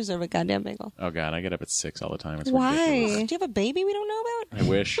 8. You deserve a goddamn bagel. Oh God, I get up at 6 all the time. It's Why? ridiculous. Do you have a baby we don't know about? I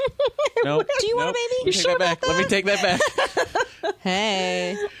wish. No. Do you want a baby? Let me take that back. Let me take that back.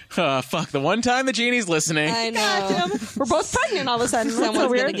 Hey, Fuck. The one time the genie's listening. I know. We're both pregnant all of a sudden. That's so Someone's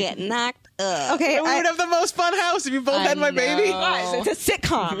weird. gonna get knocked up. Okay, we would have the most fun house if you both had my baby. Guys, it's a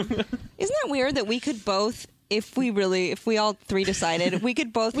sitcom. Isn't that weird that we could both, if we all three decided, we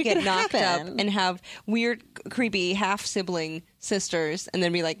could both get could knocked happen. up and have weird, creepy half sibling sisters, and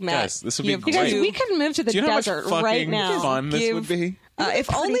then be like, Matt, Guys, this would you be have You guys, Great. we could move to the Do you know how much desert fucking right now. fun this Give- would be?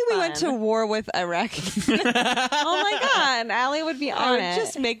 if only we went to fun. war with Iraq. Oh my god, Allie would be on it.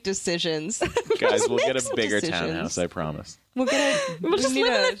 Just make decisions. Guys, we'll Make get a some bigger decisions. townhouse. I promise. We'll get a. we'll just we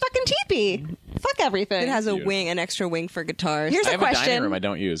live need in a- that fucking teepee. Fuck everything. It has a Beautiful. wing, an extra wing for guitars. Here's I a have a dining question. room I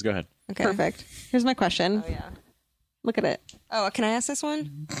don't use. Go ahead. Okay. Perfect. Here's my question. Oh yeah. Look at it. Oh, can I ask this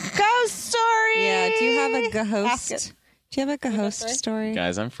one? Ghost story. Yeah. Do you have a Ask it. ghost? Do you have a ghost story?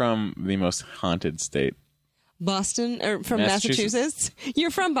 Guys, I'm from the most haunted state. Boston or from Massachusetts. Massachusetts?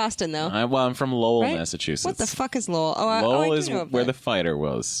 You're from Boston though. I'm from Lowell, Right? Massachusetts. What the fuck is Lowell? Oh, Lowell I do is know of where that. the fighter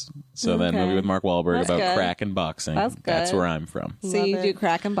was. So that Okay. movie with Mark Wahlberg That's about good. crack and boxing. That's good. where I'm from. So you Love do it.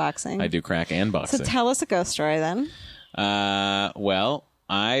 crack and boxing. I do crack and So boxing. tell us a ghost story then. Well,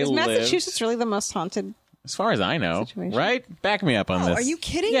 I Is lived, Massachusetts really the most haunted? as far as I know, situation? right? Back me up on Oh, this. are you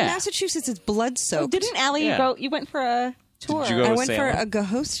kidding? Yeah. Massachusetts is blood soaked. Didn't Allie Yeah. go? You went for a tour. Did you go I to went for Salem? a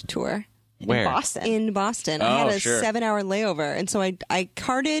ghost tour Where? Boston. in Boston. I Oh, had a sure. 7-hour layover, and so I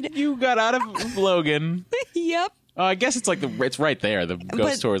carted. You got out of Logan. Yep. Oh, I guess it's it's right there. The ghost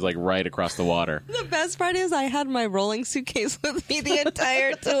But- tour is like right across the water. The best part is I had my rolling suitcase with me the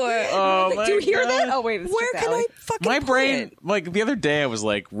entire tour. Oh my Do you hear God. that? Oh wait, it's Where just can Allie. I fucking My put brain, it? like the other day, I was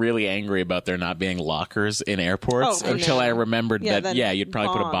like really angry about there not being lockers in airports Oh, I until know. I remembered Yeah, that, then yeah, you'd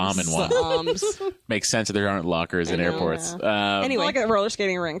probably put a bomb in bombs. one. Bombs. Makes sense that there aren't lockers in know, airports. Anyway. Like a roller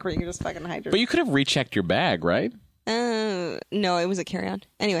skating rink where you can just fucking hide your. But you could have rechecked your bag, right? No, it was a carry-on.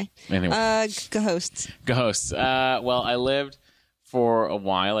 Anyway, ghosts. Ghosts. Well, I lived for a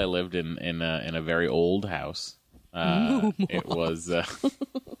while. I lived in a very old house. It was.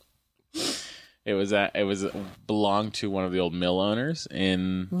 It was belonged to one of the old mill owners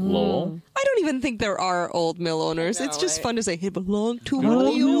in Lowell. I don't even think there are old mill owners. It's just fun to say it belonged to one of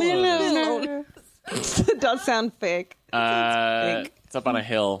Old the old mill mill owners. It does sound fake. It's up on a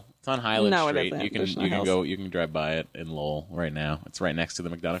hill. It's on Highland No, it Street. isn't. You can There's no you can hills. go. You can drive by it in Lowell right now. It's right next to the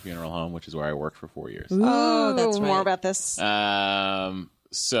McDonough Funeral Home, which is where I worked for 4 years. Oh, that's More right. about this.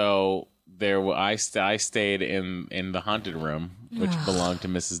 So I stayed in the haunted room, which belonged to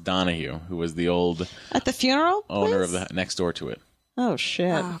Mrs. Donahue, who was the old At the funeral owner place? of the next door to it. Oh,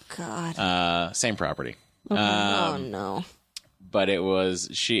 shit. Oh God. Same property. Oh no. But it was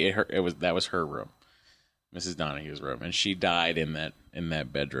that was her room, Mrs. Donahue's room, and she died in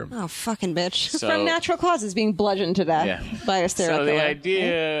that bedroom. Oh fucking bitch. So, From natural causes, being bludgeoned to death Yeah. by a serial so killer. the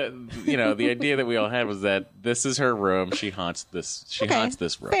idea, the idea that we all had was that this is her room. She haunts this. She haunts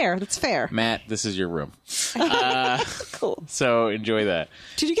this room. Fair. That's fair. Matt, this is your room. Cool. So enjoy that.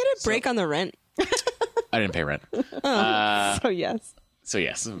 Did you get a break on the rent? I didn't pay rent. So, yes. So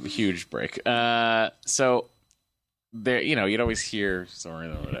yes, a huge break. So there, you'd always hear stories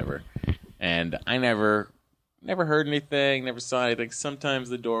or whatever, and I never heard anything, never saw anything. Sometimes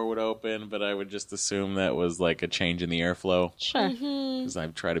the door would open, but I would just assume that was like a change in the airflow Sure. because I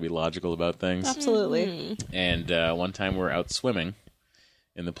try to be logical about things. Absolutely. And one time we were out swimming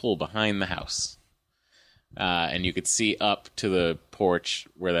in the pool behind the house. And you could see up to the porch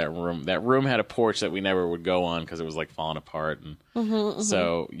where that room had a porch that we never would go on because it was like falling apart. And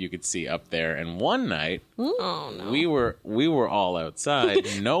so you could see up there. And one night we were all outside.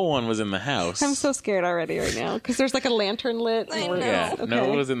 No one was in the house. I'm so scared already right now because there's like a lantern lit. I know. Yeah, Okay. no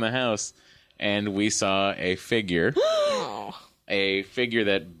one was in the house. And we saw a figure. A figure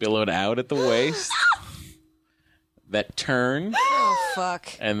that billowed out at the waist. That turned Oh fuck.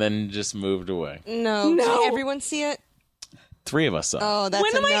 and then just moved away. No. No. Did everyone see it? 3 of us saw it. Oh, that's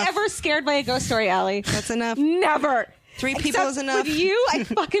When am enough. I ever scared by a ghost story, Allie? That's enough. Never. 3 people Except is enough. With you, I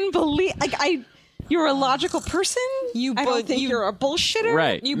fucking believe. You're a logical person. I don't think you're a bullshitter.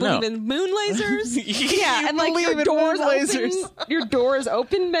 Right. You No. believe in moon lasers? Yeah, and like your doors open. Your doors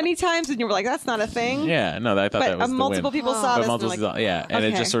open many times, and you were like, "That's not a thing." Yeah, no, I thought that But was the multiple win. people saw But this. multiple and they're like, yeah, and it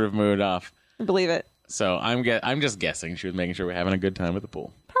okay. just sort of moved off. I believe it. So I'm just guessing she was making sure we're having a good time at the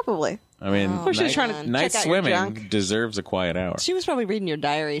pool. Probably. I mean, Or she was trying to night check out your swimming junk. deserves a quiet hour. She was probably reading your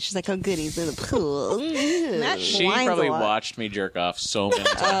diary. She's like, oh, goodies in the pool. That She whines probably a lot. watched me jerk off so many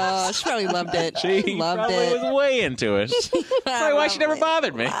times. She probably loved it. She loved probably it. was way into it. Probably why she never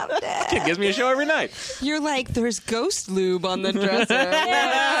bothered me. Kid gives me a show every night. You're like, there's ghost lube on the dresser. What's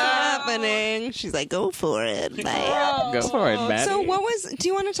happening? She's like, go for it. Bye. Go for it, Matt. So do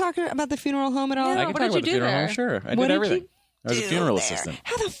you want to talk about the funeral home at all? I can what talk did you about the do funeral home. there? Sure, I What did did everything. you I was a do funeral there? assistant.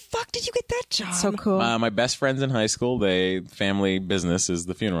 How the fuck did you get that job? So cool. My best friends in high school, family business is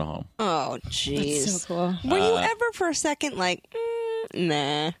the funeral home. Oh, jeez. so cool. Were you ever for a second like,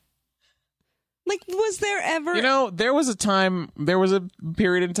 nah? Like, was there ever? There was a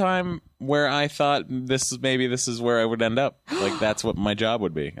period in time where I thought this is where I would end up. Like that's what my job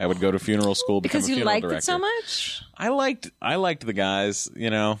would be. I would go to funeral school become Because a you funeral liked director. it so much. I liked the guys. It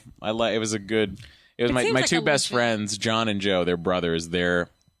was a good. It was It my seems like 2 a best legit- friends, John and Joe. They're brothers. They're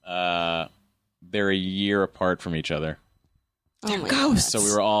a year apart from each other. Oh my God. So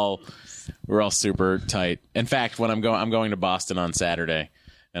we were all super tight. In fact, when I'm going to Boston on Saturday,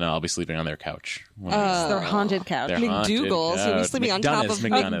 and I'll be sleeping on their couch. It's their haunted couch. Their haunted McDougal's. You'll be couch. sleeping on top of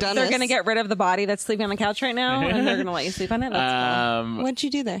McDonough. McDonough. They're going to get rid of the body that's sleeping on the couch right now, and they're going to let you sleep on it. That's What'd you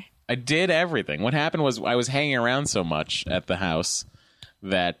do there? I did everything. What happened was I was hanging around so much at the house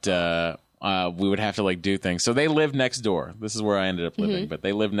that we would have to like do things. So they lived next door. This is where I ended up living, but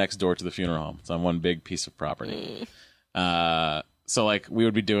they lived next door to the funeral home. It's on one big piece of property. So like we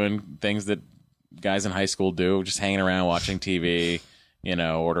would be doing things that guys in high school do, just hanging around watching TV,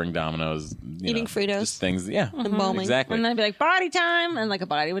 ordering Domino's, Eating Fritos. just things. Yeah, Embalming. exactly. And they'd be like, body time, and like a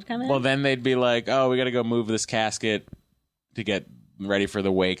body would come in. Well, then they'd be like, "Oh, we got to go move this casket to get ready for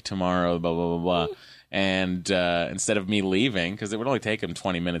the wake tomorrow." Blah blah blah blah. And instead of me leaving, because it would only take them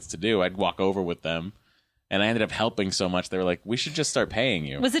 20 minutes to do, I'd walk over with them. And I ended up helping so much, they were like, "We should just start paying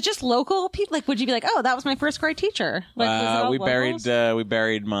you." Was it just local people? Like, would you be like, "Oh, that was my first grade teacher"? Like, was it all we locals?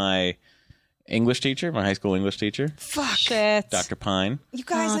 buried my English teacher, my high school English teacher, Fuck. Shit. Dr. Pine. You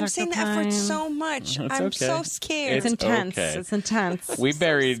guys, Oh, I'm Dr. saying the effort Pine. so much. It's I'm okay. so scared. It's intense. okay. It's intense. We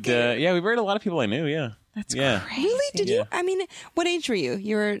buried, we buried a lot of people I knew. Yeah, That's yeah. crazy. Really? Did Yeah. you? I mean, what age were you?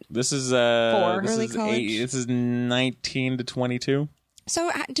 You were. This is Early college? This is 19 to 22.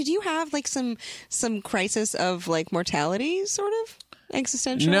 So, did you have like some crisis of like mortality, sort of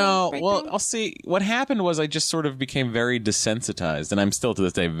existential? No, well, breakdown? I'll see. What happened was I just sort of became very desensitized, and I'm still to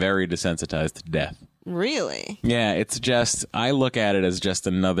this day very desensitized to death. Really? Yeah, it's just I look at it as just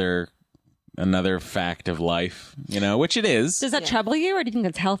another another fact of life, which it is. Does that trouble you, or do you think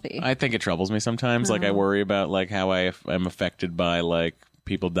it's healthy? I think it troubles me sometimes. Like, I worry about like how I am affected by like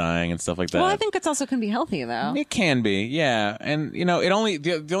people dying and stuff like that. Well, I think it's also can be healthy though. It can be, yeah. And it only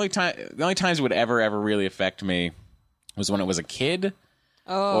the only times it would ever really affect me was when it was a kid,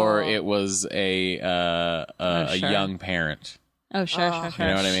 or it was a young parent. Oh, sure. You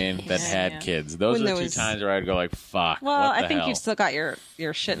know what I mean? That had kids. Those When are the there two was- times where I'd go like, "Fuck." Well, what the I think hell? you've still got your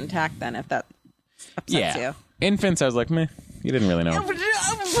shit intact then, if that upsets you. Infants, I was like, meh. You didn't really know.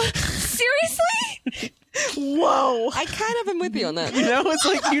 Seriously? Whoa! I kind of am with you on that. It's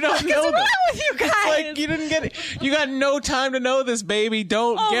like you don't know them. with you guys? It's like you didn't get it. You got no time to know this, baby.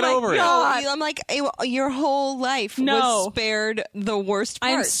 Don't get my over God. I'm like, your whole life No. was spared the worst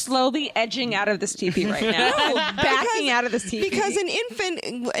I'm part. slowly edging out of this TV right now. Backing out of this TV. Because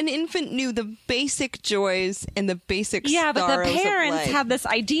an infant knew the basic joys and the basic yeah, but the sorrows of parents life. have this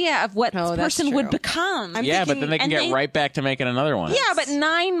idea of what Oh, this that's person would true. become. it. Yeah, but then they can and get they- right back to making another one. Yeah, but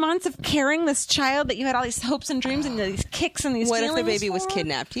 9 months of carrying this child that you had all these hopes and dreams and these kicks and these What if the feelings baby was for?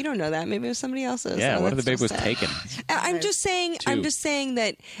 kidnapped? You don't know that. Maybe it was somebody else's. Yeah, Oh, what if the that's baby was so sad. taken? I'm just saying. I'm just saying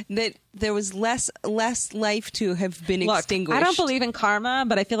that there was less life to have been Look, extinguished. I don't believe in karma,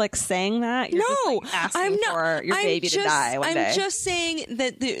 but I feel like saying that you're No, just, like, asking I'm not. for your I'm baby just, to die one day. I'm just saying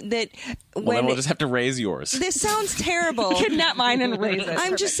that Well, when then we'll just have to raise yours. this sounds terrible. kidnap mine and raise it.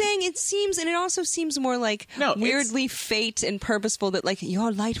 I'm just saying it seems, and it also seems more like No, it's- weirdly fate and purposeful that like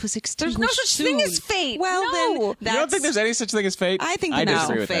your light was There's extinguished. no such thing soon. as fate. Well, No. then You don't think there's any such thing as fate? I think that there's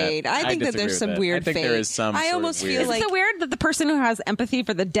disagree some with that. fate. I think that disagree there's with some that. weird I think fate. there is some. I sort of almost weird- feel like Is it weird that the person who has empathy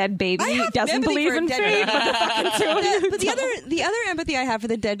for the dead baby I have doesn't empathy believe for a in dead fate? baby. But the fucking two of you But the other empathy I have for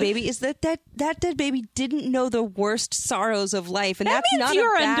the dead baby is that dead baby didn't know the worst sorrows of life, and that that's means not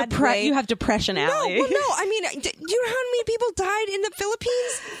you're a bad way. you have depression, No, Allie. well, no. I mean, do you know how many people died in the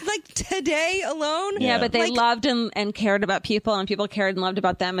Philippines like today alone? Yeah, but they Like, loved and cared about people, and people cared and loved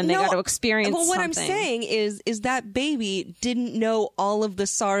about them, and they no, got to experience. Well, what I'm something. saying is that baby didn't know all of the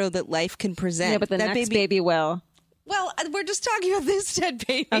sorrow that life can present. Yeah, but the that next baby will. Well, we're just talking about this dead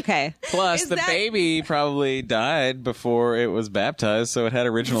baby. Okay. Plus, Is the that- baby probably died before it was baptized, so it had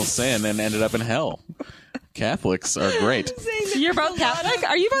original sin and ended up in hell. Catholics are great. Saying that You're there's both a lot Catholic? of-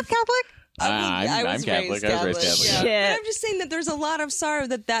 Are you both Catholic? I'm was Catholic. raised I was raised Catholic. Yeah. Shit. But I'm just saying that there's a lot of sorrow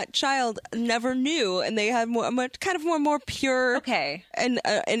that child never knew, and they had kind of more pure, Okay. and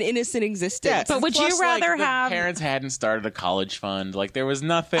an innocent existence. But would you Plus, like, rather the have- parents hadn't started a college fund? Like there was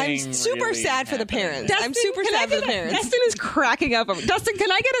nothing. I'm super really sad for the happening. parents. I'm super sad for the parents. Dustin is cracking up. Dustin,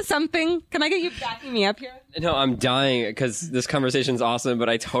 can I get a something? Can I get you backing me up here? No, I'm dying because this conversation's awesome, but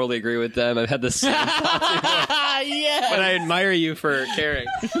I totally agree with them. I've had the same thoughts before. But I admire you for caring.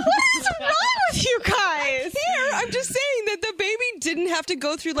 What is wrong with you guys? Here, I'm just saying that the baby didn't have to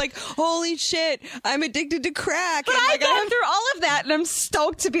go through like, holy shit, I'm addicted to crack. But and, I've like, gone through all of that, and I'm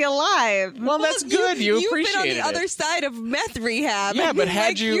stoked to be alive. Well, that's good. You You've been on appreciated the it. other side of meth rehab. Yeah, but had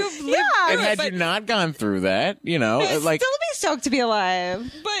Like, you- you've lived Yeah, through And it, had but, you not gone through that, like Still be stoked to be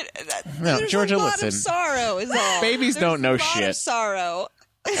alive. No, there's Georgia, a lot listen. of sorrow. Is all. Babies There's don't know a lot shit. Of sorrow.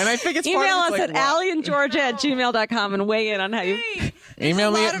 and I think it's Email part us of at allieandgeorgia@gmail.com and weigh in on how you. Email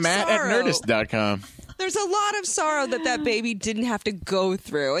a me lot at of matt sorrow. at nerdist.com. There's a lot of sorrow that baby didn't have to go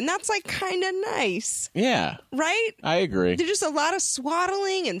through, and that's like kind of nice, Yeah, right? I agree. There's just a lot of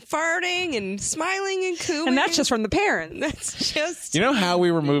swaddling and farting and smiling and cooing, And that's just from the parents. that's just. You know how we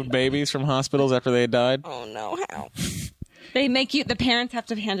removed babies from hospitals after they had died? Oh no! How? They make you. The parents have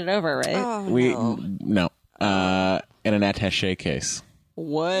to hand it over, right? Oh We no! in an attaché case.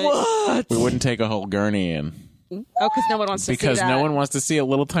 What? We wouldn't take a whole gurney in Oh, because no one wants to because see that. no one wants to see a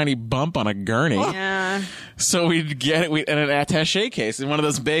little tiny bump on a gurney. Yeah. So we'd get it in an attaché case, in one of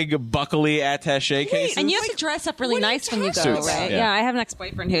those big buckly attaché cases. And you have to dress up really what are you nice when you go, talking Suits, right? yeah. Yeah, I have an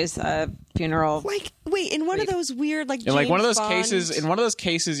ex-boyfriend who's funeral. Like wait, in one of those weird like in like one of James those Bond cases, in one of those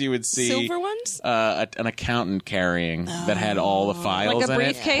cases, you would see silver ones. an accountant carrying that had all the files Like a in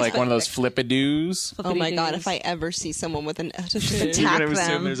briefcase, it, like but- one of those flippadoos. Oh my god! If I ever see someone with an attaché, Attack You're gonna assume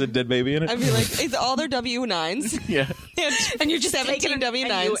them. there's a dead baby in it. I'd be like, it's all their W-9s. Yeah. And you're just 17 taking it-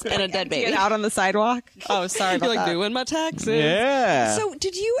 W-9s and a dead baby. Get out on the sidewalk. Oh, sorry You're about like that. doing my taxes. Yeah. So,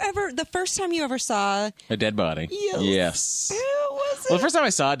 did you ever? The first time you ever saw? A dead body. Yes. Yes. Who was it? Well, the first time I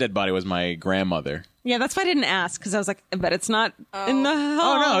saw a dead body was my grandmother. Yeah, that's why I didn't ask, because I was like, but it's not in the home.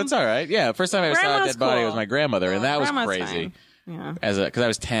 Oh no, it's all right. Yeah, first time I ever saw a Grandma's dead body cool. was my grandmother, and that was Grandma's crazy. fine. Yeah. Because I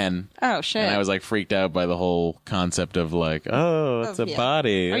was 10. Oh, shit. And I was like freaked out by the whole concept of like, oh, it's a yeah.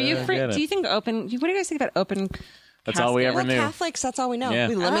 body. Are you I free? get it. Do you think open? What do you guys think about open That's all we ever We're knew. Catholics. That's all we know. Yeah.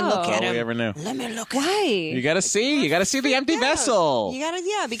 Let me look That's at all him. we ever knew. Let me look. Why? You gotta see the empty vessel. You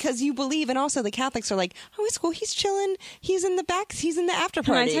gotta, because you believe, and also the Catholics are like, oh, it's cool. He's chilling. He's in the back. He's in the after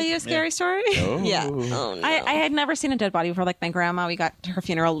Can party. I tell you a scary story? Yeah. Oh, no. I had never seen a dead body before. Like my grandma, we got to her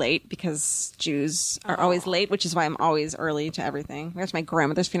funeral late because Jews are always late, which is why I'm always early to everything. We got to my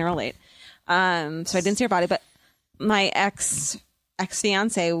grandmother's funeral late, so I didn't see her body. But my ex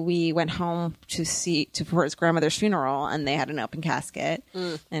fiance, we went home for his grandmother's funeral, and they had an open casket,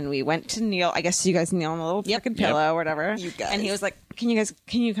 and we went to kneel. I guess you guys kneel on a little fucking pillow or whatever. You guys. And he was like, "Can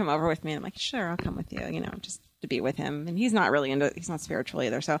you come over with me?" And I'm like, "Sure, I'll come with you." Just to be with him. And he's not spiritual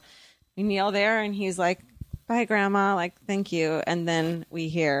either. So we kneel there, and he's like, "Bye, Grandma." Like, "Thank you." And then we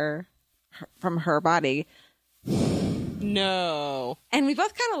hear from her body. No. And we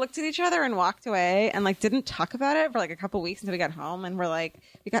both kind of looked at each other and walked away and like didn't talk about it for like a couple weeks until we got home. And we're like,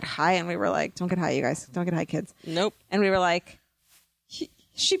 we got high and we were like, "Don't get high, you guys. Don't get high, kids." Nope. And we were like,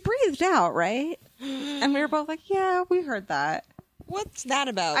 she breathed out, right? And we were both like, "Yeah, we heard that." What's that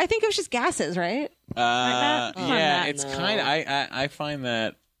about? I think it was just gases, right? Matt? Come on, Yeah, Matt. it's kind of. I find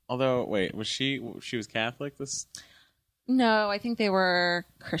that. Although, wait, she was Catholic? This. No, I think they were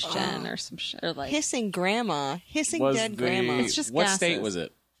Christian or some shit. Or like hissing grandma. Hissing Was dead the- grandma. It's just what gases. state was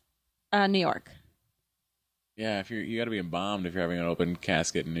it? New York. Yeah, if you got to be embalmed if you're having an open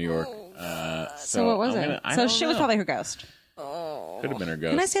casket in New York. So what was it? So she was probably her ghost. could have been her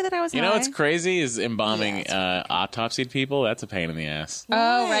ghost. Can I say that I was You know high? what's crazy is embalming autopsied people. That's a pain in the ass. Oh,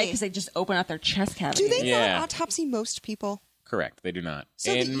 Why? right, because they just open up their chest cavity. Do they Yeah. not autopsy most people? Correct, they do not. So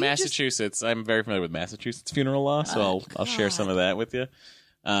that you in just- Massachusetts, I'm very familiar with Massachusetts funeral law, so I'll share some of that with you.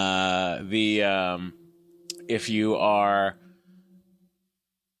 If you are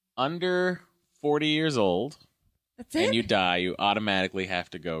under 40 years old That's it? and you die, you automatically have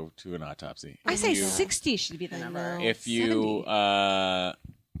to go to an autopsy. I say You- 60 should be the number. if you 70.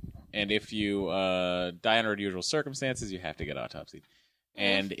 if you die under unusual circumstances, you have to get autopsied.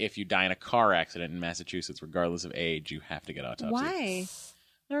 And if you die in a car accident in Massachusetts, regardless of age, you have to get autopsied. Why?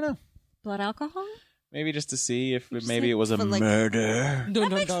 I don't know. Blood alcohol? Maybe just to see if maybe it was a for, like- murder. That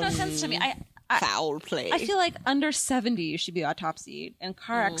makes no sense to me. Foul play. I feel like under 70 you should be autopsied. And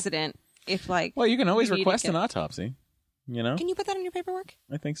car accident, if like... Well, you can always you need to request get- an autopsy. You know? Can you put that in your paperwork?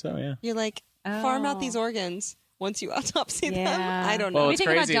 I think so, yeah. You're like, farm out Oh. these organs once you autopsy them. Yeah. I don't know. Well, What what's do you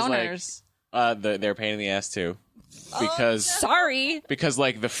think crazy about is donors? like they're a pain in the ass too. Because Sorry. because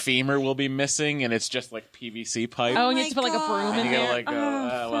like the femur will be missing and it's just like PVC pipe. Oh, and my you have to put like a broom God. in and you there. gotta like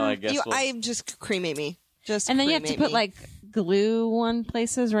go, well, I guess You, we'll... I just cremate me. Just And then you have to cremate put me. like glue on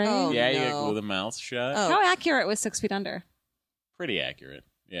places, right? Oh. yeah, you gotta no. glue the mouth shut. Oh. How accurate was 6 feet under? Pretty accurate.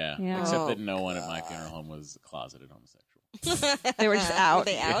 Yeah. Yeah. Except Oh, that no one at my funeral home was closeted homosexual. They were just out. Were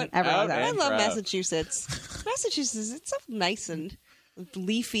they out? Everyone was Out, out. I and love proud. Massachusetts. Massachusetts, it's so nice and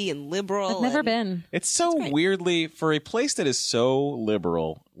leafy and liberal. I've never and- been. It's so weirdly, for a place that is so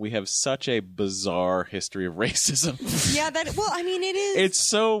liberal, we have such a bizarre history of racism. Yeah, well, I mean, it is. It's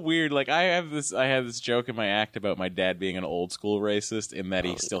so weird. Like I have this joke in my act about my dad being an old school racist in that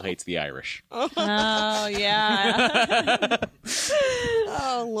he still hates the Irish. Oh, yeah.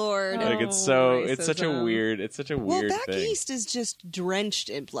 Oh Lord. Like it's such a racism. weird Well, back thing. east is just drenched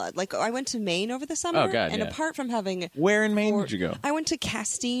in blood. Like I went to Maine over the summer, Oh, God, and yeah. apart from having, Where in Maine did you go? I went to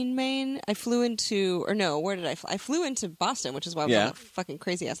Castine, Maine. I flew into, or no, where did I fly? I flew into Boston, which is why I was Yeah. on a fucking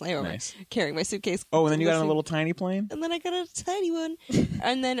crazy ass layover, Nice. carrying my suitcase. Oh, and then you got on a listening- little tiny plane? and then I got a tiny one,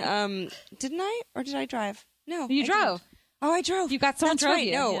 and then didn't I, or did I drive? No, You I drove. didn't. Oh, I drove. You got someone That's drove right.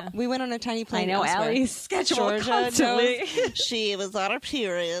 you, No, yeah. we went on a tiny I plane. know elsewhere. Allie's schedule Georgia constantly. knows she was on her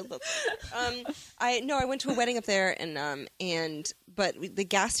period. I went to a wedding up there, but the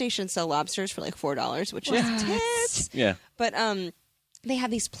gas stations sell lobsters for like $4, which is tits. Yeah. But they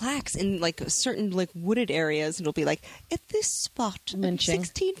have these plaques in like certain like wooded areas, and it'll be like at this spot, Lynching.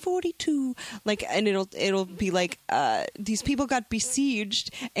 1642, like, and it'll be like these people got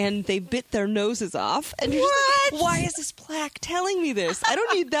besieged and they bit their noses off, and you're just like, why is this plaque telling me this? I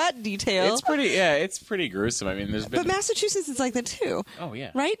don't need that detail. It's pretty gruesome. I mean, there's been But Massachusetts is like that too. Oh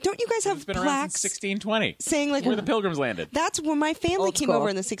yeah. Right? Don't you guys have It's been around plaques since 1620. saying like Where the Pilgrims landed. that's when my family Old came school. over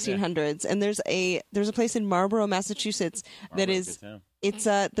in the 1600s, and there's a place in Marlborough, Massachusetts that Marlboro's is a good town. it's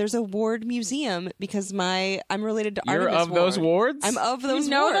there's a Ward museum because I'm related to You're Artemis of those Ward. wards? I'm of those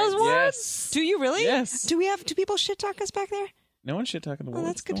know wards. those wards? Yes. Do you really? Yes. Do people shit talk us back there? No one shit talking the wolves.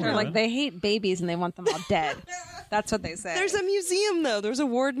 that's good to They're know. like they hate babies and they want them all dead. That's what they say. There's a museum though. There's a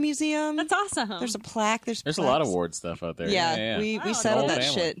ward museum. That's awesome. There's a plaque. There's a lot of ward stuff out there. Yeah, we settled The that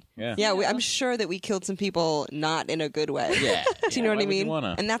whole shit. family. Yeah. I'm sure that we killed some people not in a good way. Yeah. Do you know what Why I would you mean?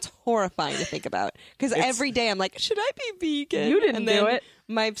 wanna? And that's horrifying to think about. Because every day I'm like, should I be vegan? You didn't and then do it.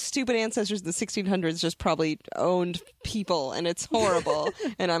 My stupid ancestors in the 1600s just probably owned people, and it's horrible.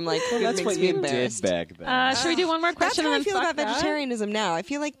 And I'm like, That's it what makes me you embarrassed. did back then. should we do one more That's question? how I and then feel fuck about that? vegetarianism now. I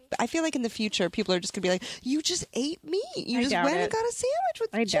feel like in the future people are just gonna be like, you just ate meat. You I just doubt went and it. got a sandwich with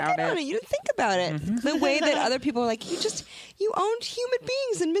I chicken doubt on it. it. You didn't think about it. The way that other people are like, you owned human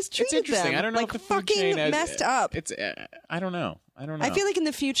beings and It's mistreated interesting. them. I don't know like if the food fucking chain has, messed up. It's I don't know. I feel like in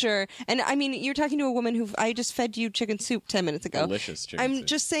the future, and I mean, you're talking to a woman who I just fed you chicken soup 10 minutes ago. Delicious chicken I'm soup.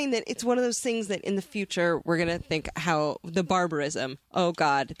 just saying that it's one of those things that in the future we're gonna think how the barbarism. Oh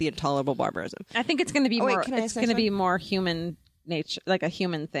God, the intolerable barbarism. I think it's going to be Oh, wait, more. can I It's say going to be something? more human nature, like a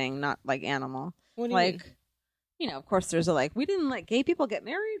human thing, not like animal. What do you like, mean? you know, of course, there's a like we didn't let gay people get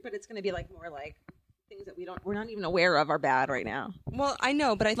married, but it's going to be like more like things that we're not even aware of are bad right now. Well, I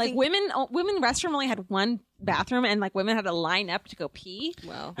know, but I Like think women restroom only had one bathroom, and like women had to line up to go pee.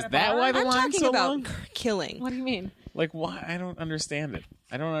 well, Is that why the I'm line's talking so about long? killing. What do you mean? Like, why? I don't understand it.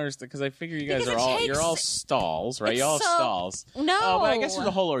 I don't understand because I figure you guys Because are it all takes- you're all stalls, right? it's You all have so- stalls. No. Oh, but I guess there's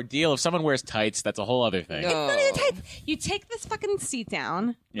a whole ordeal. If someone wears tights, that's a whole other thing. No. It's not even tight. You take this fucking seat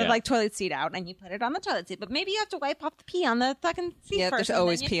down, Yeah. the like toilet seat out, and you put it on the toilet seat. But maybe you have to wipe off the pee on the fucking seat Yeah, first. there's and then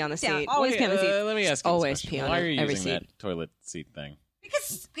always you pee on the sit down. seat. Always pee on the seat. Let me ask you Always this pee question. on Why are you every using seat. that toilet seat thing?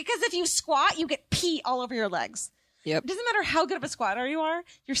 Because if you squat, you get pee all over your legs. Yep. It doesn't matter how good of a squatter you are,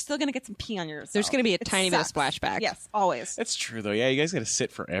 you're still going to get some pee on yourself. There's going to be a It tiny bit of sucks. splashback. Yes, always. That's true, though. Yeah, you guys got to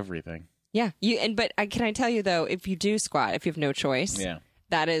sit for everything. Yeah. But can I tell you though, if you do squat, if you have no choice, Yeah.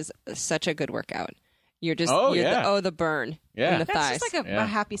 that is such a good workout. You're just Oh, you're yeah. the burn Yeah. in the That's thighs. just like Yeah. a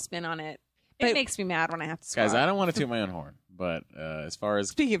happy spin on it. It But- makes me mad when I have to squat. Guys, I don't want to toot my own horn, but as far as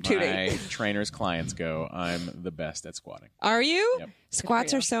Speaking of tooting. my trainers' clients go, I'm the best at squatting. Are you? Yep.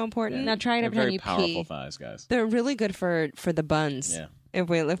 Squats are so important. Now try it They're every time very you powerful pee. thighs, guys. They're really good for the buns. Yeah. If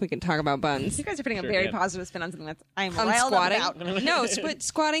we can talk about buns. You guys are putting a Sure very can. positive spin on something that's I'm On riled up squatting? about. No, but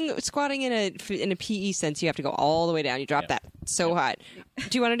squatting in a PE sense, you have to go all the way down. You drop that so hot.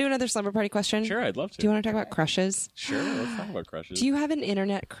 Do you want to do another slumber party question? Sure, I'd love to. Do you want to talk about crushes? Sure, let's talk about crushes. Do you have an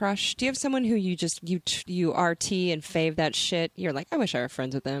internet crush? Do you have someone who you just you RT and fave that shit? You're like, I wish I were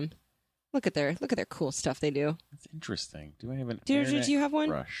friends with them. Look at their cool stuff they do. That's interesting. Do I have an Do internet you have one?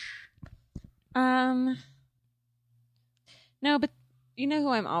 crush? No, but you know who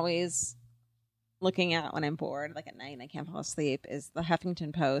I'm always looking at when I'm bored, like at night and I can't fall asleep, is the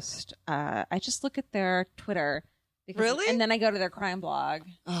Huffington Post. I just look at their Twitter. Really? And then I go to their crime blog.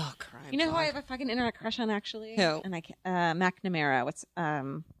 Oh, crime. You know who I have a fucking internet crush on, actually? Who? And I can't, McNamara. What's I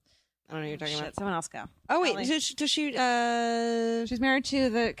don't know what you're talking shit, about. someone else go. Oh wait, Ellie. does she? She's married to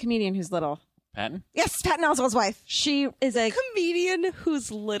the comedian who's little. Patton? Yes, Patton Oswalt's wife. She is a comedian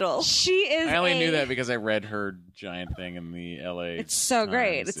who's little. She is. I only knew that because I read her giant thing in the LA. It's so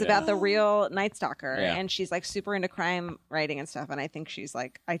great. Times, It's yeah. about the real Night Stalker, Yeah. and she's like super into crime writing and stuff. And I think she's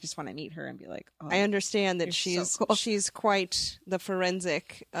like, I just want to meet her and be like, oh. I understand that You're so cool. she's quite the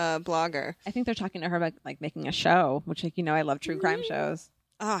forensic blogger. I think they're talking to her about like making a show, which like I love true crime shows.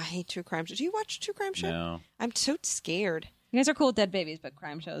 Oh, I hate true crime shows. Do you watch true crime shows? No. I'm so scared. You guys are cool with dead babies, but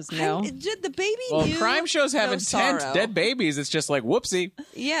crime shows, no. The baby. Well, knew crime shows have no intent. sorrow. Dead babies, it's just like, whoopsie.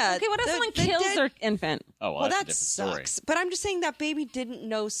 Yeah. Okay, what if the- someone the kills dead- their infant? Oh, Well, that's a that different story. sucks. But I'm just saying that baby didn't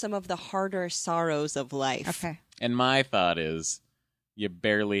know some of the harder sorrows of life. Okay. And my thought is, you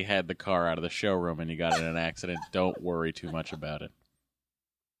barely had the car out of the showroom and you got in an accident. Don't worry too much about it.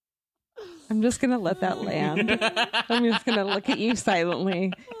 I'm just going to let that land. I'm just going to look at you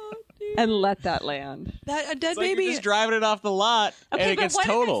silently and let that land. That a dead It's like baby. you're just driving it off the lot Okay, and it but gets what if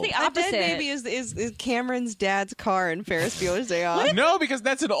it's totaled. the a dead opposite? baby is Cameron's dad's car in Ferris Bueller's Day Off. No, because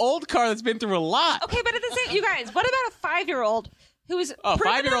that's an old car that's been through a lot. Okay, but at the same, you guys, what about a 5-year-old who is Oh,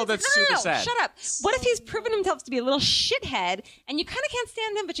 proven 5-year-old, him- that's no, super sad. Shut up. What if he's proven himself to be a little shithead, and you kind of can't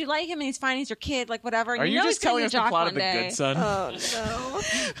stand him, but you like him, and he's fine, he's your kid, like whatever. And Are you know just he's gonna telling be us the jock plot one of The day. Good Son? Oh no!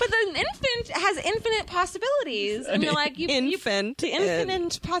 But the infant has infinite possibilities, and you're like infant. the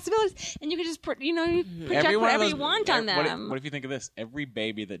infinite possibilities, and you can just you project Every one of whatever those- you want on what if- them. What if you think of this? Every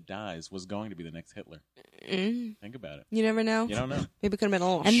baby that dies was going to be the next Hitler. Think about it. You never know. You don't know. Maybe could have been a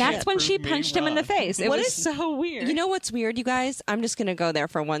little. and shit. that's when she Prove me punched him in the wrong. face. It What was is- so weird. You know what's weird, you guys? I'm just gonna go there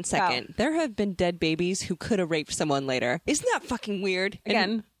for 1 second. Go. There have been dead babies who could have raped someone later. Isn't that fucking weird?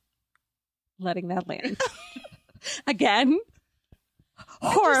 Again, letting that land. Again.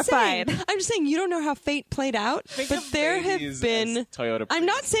 horrified. I'm just saying you don't know how fate played out, but there have been. Toyota I'm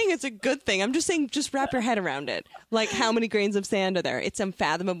not saying it's a good thing. I'm just saying just wrap your head around it. Like how many grains of sand are there? It's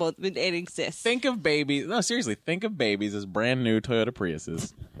unfathomable. It exists. Think of babies. No, seriously. Think of babies as brand new Toyota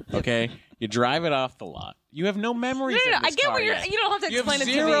Priuses. Okay, you drive it off the lot. You have no memories. No, of this I get car what you're. yet. You don't have to You have explain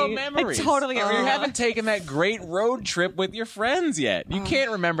it zero to me. memories. I totally get what You you're haven't taken that great road trip with your friends yet. You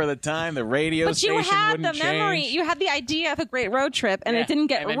can't remember the time the radio But station you had the wouldn't memory. change. You had the idea of a great road trip, and Yeah. it didn't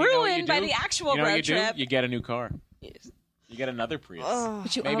get And then you know what ruined you by do? the actual You know what road you do? trip. You get a new car. You get another Prius.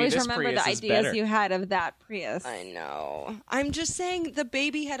 But you Maybe always this remember Prius the is ideas better. you had of that Prius. I know. I'm just saying the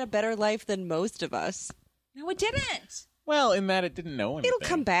baby had a better life than most of us. No, it didn't. Well, in that it didn't know anything. It'll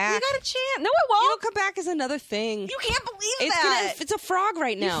come back. You got a chance. No, it won't. It'll come back as another thing. You can't believe It's that. it's a frog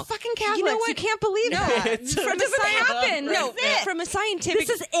right now. You fucking Catholics. You know what? You can't believe that. From It doesn't happen. No, This is it. from a scientific.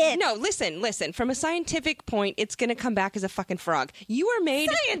 This is it. No, listen. From a scientific point, it's going to come back as a fucking frog. You are made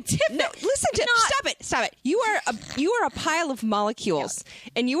Scientific. No, listen to. Stop it. You are a pile of molecules,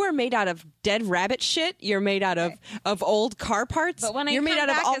 and you are made out of dead rabbit shit. You're made out of old car parts. But when I you're made come out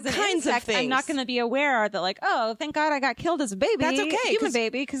of back all as an kinds insect, of things. I'm not going to be aware that, like, oh, thank God I got killed as a baby. That's okay, human 'cause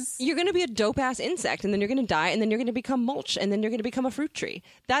baby, because You're going to be a dope ass insect, and then you're going to die, and then you're going to become mulch, and then you're going to become a fruit tree.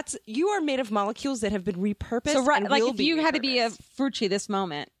 You are made of molecules that have been repurposed. so right, and like will if be you had to be a repurposed. fruit tree this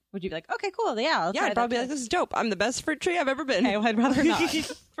moment, would you be like, okay, cool, yeah, I'll Yeah, try I'd probably be that like, this is dope. I'm the best fruit tree I've ever been. Okay, well, I'd rather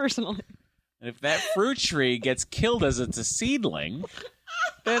not, personally. And if that fruit tree gets killed as it's a seedling,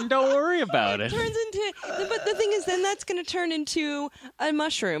 then don't worry about it. Turns into, but the thing is, then that's going to turn into a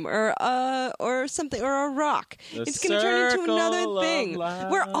mushroom or something or a rock. The It's going to turn into circle another of thing. life.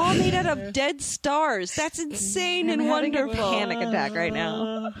 We're all made out of dead stars. That's insane and I'm having a wonderful. panic attack right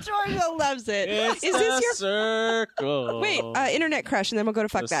now. Georgia loves it. It's Is this the your circle? wait? Internet crush, and then we'll go to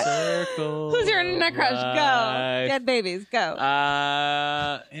fuck The that. circle Who's your internet crush? Go. life. Dead babies, go.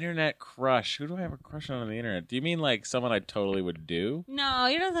 Internet crush. Who do I have a crush on the internet? Do you mean like someone I totally would do? No,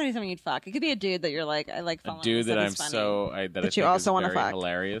 you don't have to be something you'd fuck. It could be a dude that you're like, I like A following. dude this that stuff, I'm he's funny. that I That you think also is wanna very fuck.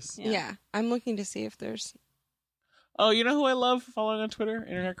 hilarious. Yeah, I'm looking to see if there's. Oh, you know who I love following on Twitter?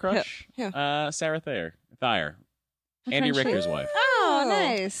 Internet crush. Who? Sarah Thayer. Andy one she? Ricker's wife. Oh,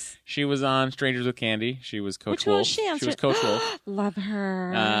 nice. She was on Strangers with Candy. She was Coach Which one Wolf. was she on? was Coach Wolf. Love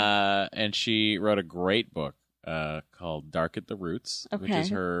her. And she wrote a great book called Dark at the Roots, which Okay. is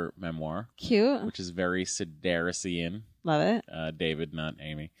her memoir, Cute. which is very Sedaris-ian. Love it. David, not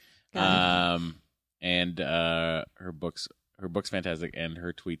Amy. Got And her book's fantastic, and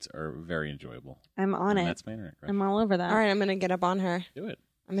her tweets are very enjoyable. I'm on And it. That's my internet crush. I'm all over that. All right, I'm gonna get up on her. Do it.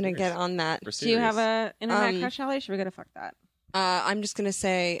 I'm gonna get on that. We're Do you have serious. a internet crush, Allie? Should we go to fuck that? I'm just gonna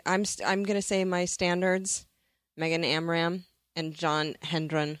say I'm gonna say my standards: Megan Amram and John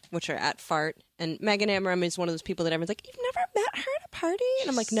Hendron, which are at Fart. And Megan Amram is one of those people that everyone's like, "You've never met her at a party?" And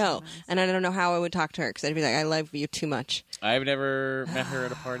I'm like, "No." And I don't know how I would talk to her because I'd be like, "I love you too much." I've never met her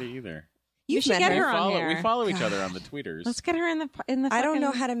at a party either. You've should met get her. her on here. We follow each other on the tweeters. Let's get her in the. I don't know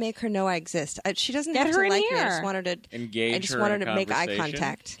fucking- how to make her know I exist. She doesn't Get have her to in like me. I here. just want her to Engage I just her want in her a to make eye conversation.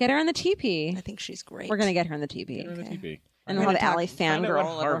 contact. Get her in the teepee. I think she's great. We're gonna get her in the teepee, Go to the TV. and we'll have Allie Find out fangirl what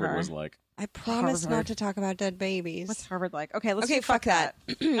over Harvard her. was like. I promise Harvard. not to talk about dead babies. What's Harvard like? Okay, let's Okay, do fuck that.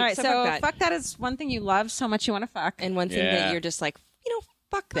 All right, So so fuck that. is one thing you love so much you want to fuck. And one thing Yeah. that you're just like,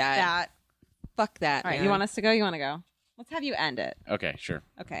 fuck that. Fuck that. All right, man. you want us to go? You want to go? Let's have you end it. Okay, sure.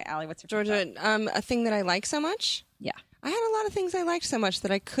 Okay, Allie, what's your fuck? Georgia, a thing that I like so much? Yeah. I had a lot of things I liked so much that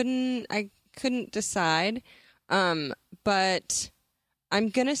I couldn't decide. But I'm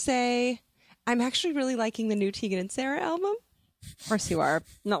gonna say I'm actually really liking the new Tegan and Sarah album. Of course you are.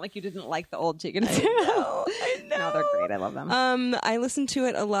 Not like you didn't like the old Tegan. I know. No, they're great. I love them. I listened to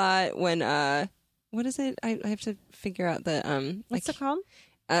it a lot when what is it? I have to figure out the What's it called?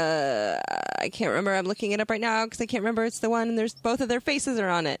 I can't remember. I'm looking it up right now because I can't remember. It's the one and there's both of their faces are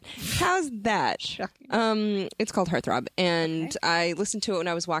on it. How's that? It's called Heartthrob, and I listened to it when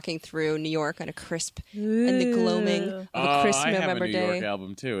I was walking through New York on a crisp and the gloaming of a crisp I have November a New day. York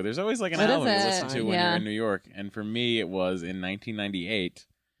album too. There's always like an What is album you it? listen to when Yeah. you're in New York, and for me, it was in 1998.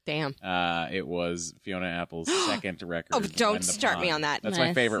 Damn. It was Fiona Apple's second record. Oh, When don't the start me Pond. on that. That's my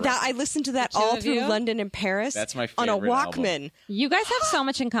Nice. favorite. That record. I listened to that The two all of through you? London and Paris. That's my on a favorite album. Walkman. You guys have so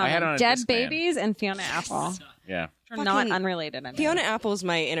much in I had it common. on a Dead Discman. babies and Fiona Apple. Yeah, Are not Fucking unrelated. I mean. Fiona Apple's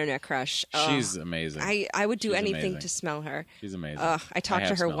my internet crush. she's amazing. I would do She's anything amazing. to smell her. She's amazing. I talked to have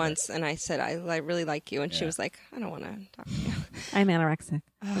her smelled once and I said, I really like you. And she Yeah. was like, I don't want to talk to you. I'm anorexic.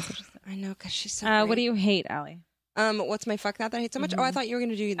 I know, because she's so What great. do you hate, Allie? What's my fuck that I hate so much? Oh, I thought you were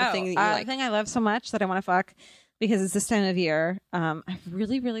going to do the thing that you the like. thing I love so much that I want to fuck because it's this time of year. I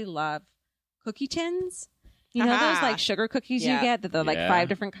really, really love cookie tins You know those like sugar cookies you Yeah. get that they're like Yeah. 5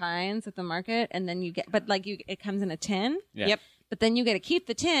 different kinds at the market, and then you get, but like it comes in a tin. Yeah. Yep. But then you get to keep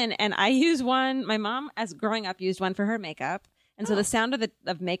the tin, and I use one. My mom, as growing up, used one for her makeup, and so the sound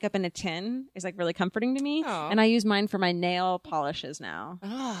of makeup in a tin is like really comforting to me. Oh. And I use mine for my nail polishes now.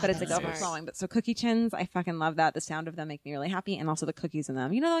 Oh, But it's like that's overflowing. But so cookie tins, I fucking love that. The sound of them make me really happy, and also the cookies in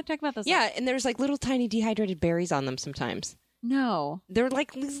them. You know, I talk about those. Yeah, and there's like little tiny dehydrated berries on them sometimes. No. They're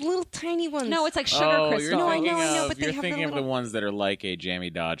like these little tiny ones. No, it's like sugar Oh, crystal. you're No, I thinking, know, I know, of, but they you're have the thinking of the little- ones that are like a Jammy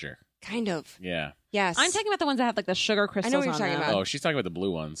Dodger. kind of. Yeah. Yes. I'm talking about the ones that have like the sugar crystals what you're on talking them. about. Oh, she's talking about the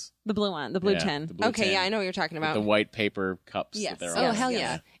blue ones. The blue one, the blue Yeah, tin. the blue Okay, tin. yeah, I know what you're talking With about. the white paper cups Yes. that they're Oh all hell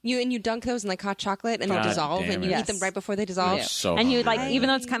together. yeah! You dunk those in like hot chocolate and God they dissolve, damn and you it. eat them Yes. right before they dissolve. Yeah. So And you like, hungry. even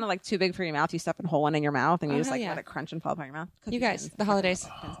though it's kind of like too big for your mouth, you stuff a whole one in your mouth and you Oh, just hell like yeah. let it crunch and fall apart in your mouth. Cookie You guys, tins. the holidays.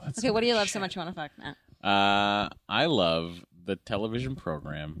 Okay, what do you love so much you want to fuck, Matt? I love the television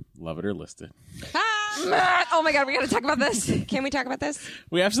program Love It or List It. Matt! Oh my god, we got to talk about this. Can we talk about this?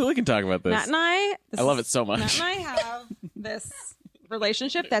 We absolutely can talk about this. Matt and I. I love it so much. Matt and I have this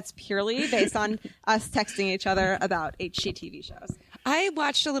relationship that's purely based on us texting each other about HGTV shows. I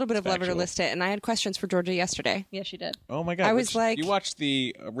watched a little bit of Love It or factual. List It, and I had questions for Georgia yesterday. Yeah, she did. Oh my god! I was like- you watched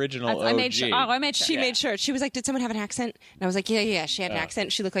the original OG. I made sure. Oh, I made sure. She made sure. She was like, "Did someone have an accent?" And I was like, "Yeah, she had an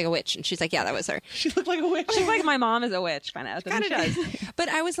accent. She looked like a witch." And she's like, "Yeah, that was her." She looked like a witch. She's like, my mom is a witch, kind of. Kind of does. But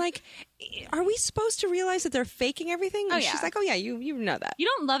I was like, "Are we supposed to realize that they're faking everything?" And Oh, yeah. she's like, "Oh yeah, you know that." You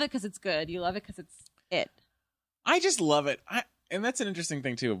don't love it because it's good. You love it because it's it. I just love it. And that's an interesting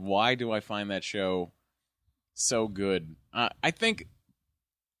thing too. Of why do I find that show so good? I think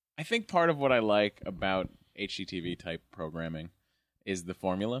part of what I like about HGTV type programming is the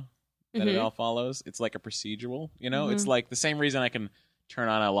formula that it all follows. It's like a procedural, you know? It's like the same reason I can turn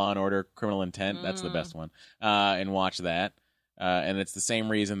on a Law and Order Criminal Intent, that's the best one, and watch that. And it's the same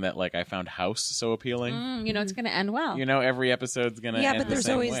reason that like I found House so appealing. You know, it's going to end well. You know, every episode's going to Yeah, end but the there's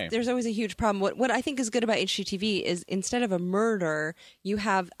same always way. there's always a huge problem. What I think is good about HGTV is instead of a murder, you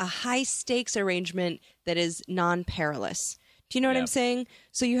have a high stakes arrangement that is non-perilous. Do you know what Yeah. I'm saying?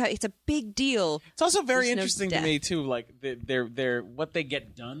 So you have it's a big deal. It's also very There's no interesting to death. me too, like their what they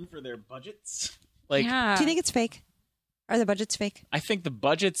get done for their budgets. Like, yeah. Do you think it's fake? Are the budgets fake? I think the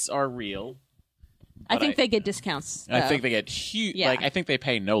budgets are real. I but think they get discounts. I though. think they get huge. Yeah. Like, I think they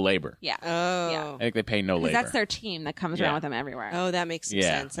pay no labor. Yeah. Oh. Yeah. I think they pay no Because labor. that's their team that comes Yeah. around with them everywhere. Oh, that makes some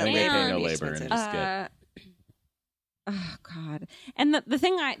Yeah, sense. I think they would pay be no labor expensive. and just get. Oh God! And the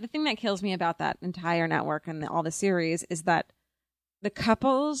thing that kills me about that entire network and all the series is that the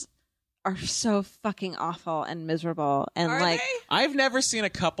couples are so fucking awful and miserable and Are like they? I've never seen a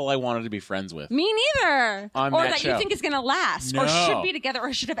couple I wanted to be friends with. me neither, On or that that show. you think is gonna last, or No. should be together,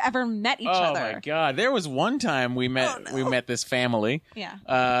 or should have ever met each Oh other. my god! There was one time we met. We met this family.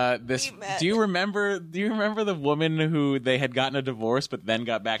 Yeah. This. We met. Do you remember the woman who they had gotten a divorce but then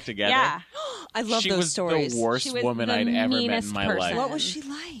got back together? Yeah. I love she those was stories. the worst She was woman the I'd ever met in meanest my person. life. What was she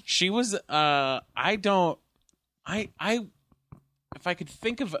like? She was if I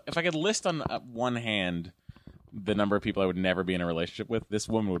could list on one hand the number of people I would never be in a relationship with, this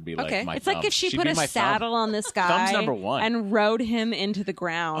woman would be like Okay. my It's thumb. like if she She'd put be a my thumb. saddle on this guy Thumb's number one. and rode him into the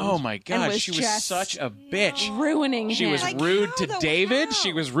ground. Oh my and god, she was just such a bitch. ruining She him. was Like rude how, to though? David. How?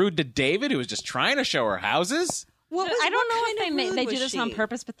 She was rude to David, who was just trying to show her houses. What was, I don't what know kind if of rude they was do this on she?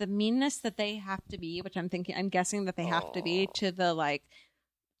 purpose, but the meanness that they have to be, which I'm guessing that they have to be to the like,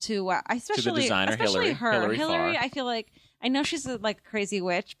 to especially designer, especially Hillary Hillary, Farr. I feel like I know she's a like crazy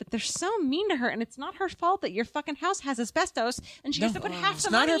witch, but they're so mean to her, and it's not her fault that your fucking house has asbestos, and she has to put half It's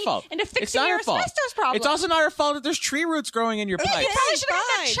the not money her fault. into It's fixing not your her fault. asbestos problem. It's also not her fault that there's tree roots growing in your You pipe. probably should have got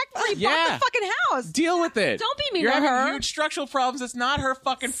that fine. check before you Yeah. bought the fucking house. Deal with it. Don't be mean You're to having her. huge structural problems. It's not her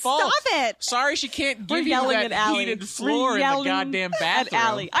fucking fault. Stop it. Sorry, she can't We're give you yelling that at Allie. heated We're floor in the yelling goddamn at bathroom.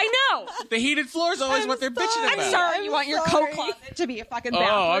 Allie. I know. The heated floor is always what they're bitching about. I'm sorry. I'm You want your sorry. coat closet to be a fucking bathroom?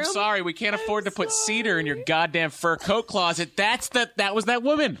 Oh, I'm sorry. We can't afford to put cedar in your goddamn fur coat closet. That was that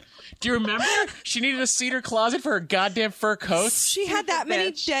woman. Do you remember? She needed a cedar closet for her goddamn fur coats. She had that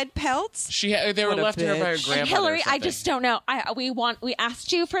many dead pelts. They were What a left to her by her bitch. grandmother. And Hillary, or I something. just don't know. We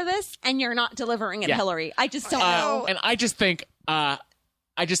asked you for this, and you're not delivering it, Yeah. Hillary. I just don't know. And I just think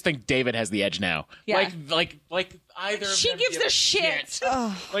David has the edge now. Yeah. Like either. of She them gives give a shit.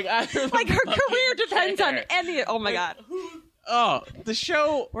 Like either. of Like them her fucking career depends on care. any. Oh my god, Oh, the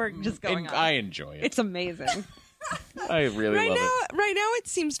show. we're just going on. I enjoy it. It's amazing. I really love it. Right now, it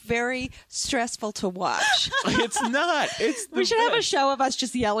seems very stressful to watch. It's not. It's We should have a show of us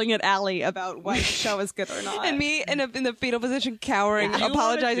just yelling at Allie about why the show is good or not. And me in the fetal position, cowering,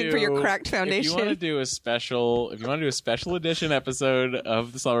 apologizing for your cracked foundation. If you want to do a special edition episode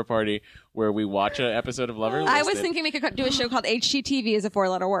of the Slumber Party where we watch an episode of Lover Listed. I was thinking we could do a show called HGTV as a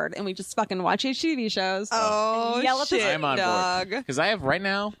 4-letter word, and we just fucking watch HGTV shows. Oh, and yell at the shit, I'm on dog. board. Because I have right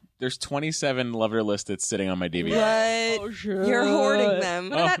now, there's 27 Lover Listed sitting on my DVR. What? Oh, shit. You're hoarding them.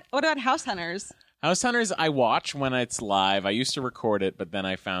 What about House Hunters? House Hunters, I watch when it's live. I used to record it, but then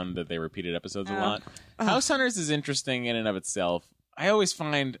I found that they repeated episodes a lot. House Hunters is interesting in and of itself. I always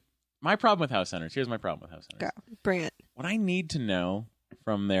find my problem with House Hunters. Here's my problem with House Hunters. Go. Bring it. What I need to know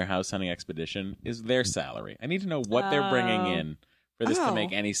from their house hunting expedition is their salary. I need to know what they're bringing in for this to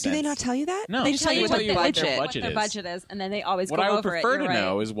make any sense. Do they not tell you that? No. They just tell you what what their budget. What their budget is, and then they always What go I would over prefer it. to You're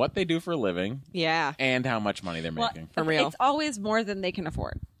know right. is what they do for a living Yeah. and how much money they're making. For real. It's always more than they can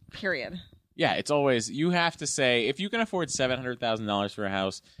afford. Period. Yeah, it's always, you have to say, if you can afford $700,000 for a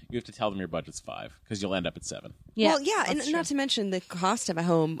house, you have to tell them your budget's $5 because you'll end up at $7. Yeah. Well, yeah, and not to mention the cost of a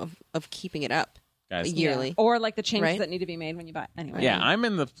home of keeping it up Guys, yearly. Or like the changes Right? that need to be made when you buy. Anyway. Yeah, I'm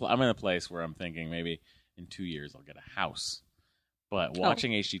in a place where I'm thinking maybe in 2 years I'll get a house. But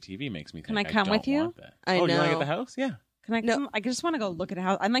watching HGTV makes me think Can I I come don't with you? want that. I Oh, do you want to know. get the house? Yeah. Can I come? I just want to go look at a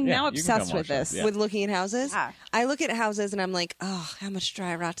house. I'm like Yeah, now you can obsessed come with watch us, this. yeah. With looking at houses, Yeah. I look at houses and I'm like, oh, how much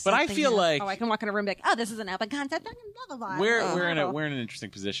dry rot does But that I thing feel have? like Oh, I can walk in a room and be like, oh, this is an open concept. Blah, blah, blah. we're in an interesting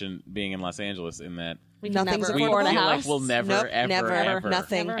position being in Los Angeles in that Nothing's never we afford a feel house. like we'll never, Nope, ever, never, ever,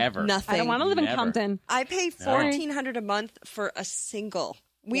 nothing, ever, nothing. I don't want to live in Never. Compton. I pay $1,400 a month for a single.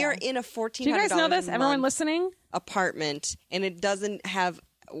 We are in a $1,400. Do you guys know this? a Everyone month listening? apartment, and it doesn't have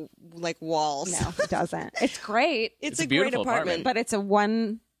like walls. No, it doesn't. It's great, It's a a great beautiful apartment. but it's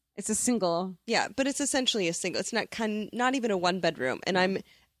a single. Yeah, but it's essentially a single. It's not even a one bedroom, and I'm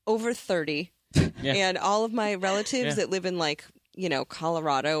over 30, and all of my relatives that live in like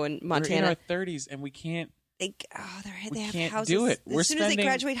Colorado and We're in Montana, our 30s and we can't. they have can't houses. do it. As We're soon as they spending-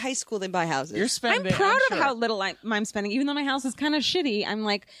 graduate high school, they buy houses. You're spending. I'm proud of sure. how little I'm spending, even though my house is kind of shitty. I'm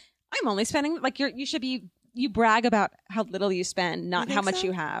like, I'm only spending like you should be. You brag about how little you spend, not think how much so?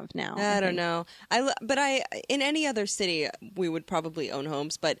 you have now. I don't know. But in any other city, we would probably own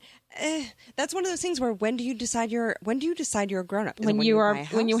homes. But that's one of those things where when do you decide you're a grown up? When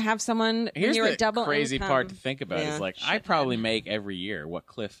you have someone, Here's when you're the a double crazy income. part to think about Yeah. is like I probably make every year what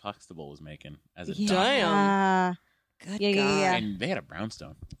Cliff Huxtable was making as a doctor. Damn. Good Yeah. God. And they had a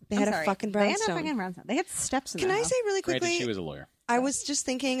brownstone. They had I'm a sorry. fucking They had brownstone. a fucking brownstone. They had steps in Can their I house. say really Granted, quickly? she was a lawyer. I was just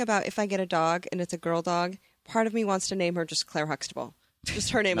thinking about if I get a dog and it's a girl dog, part of me wants to name her just Claire Huxtable. Just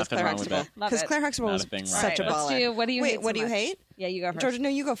her name is Nothing Claire wrong with Huxtable. that. Love Because it. Claire Huxtable Not was a thing wrong such a with that. baller. Let's do what do you Wait, hate what so do you much? hate? Yeah, you go first. Georgia, no,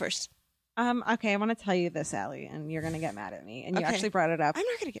 you go first. Okay, I want to tell you this, Allie, and you're going to get mad at me. And you Okay. actually brought it up I'm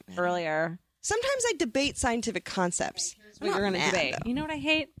not going to get mad. earlier. Sometimes I debate scientific concepts. I'm What not you're going to mad, debate. though. You know what I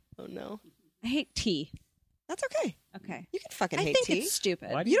hate? Oh, no. I hate tea. That's okay. Okay. You can fucking I hate think tea. it's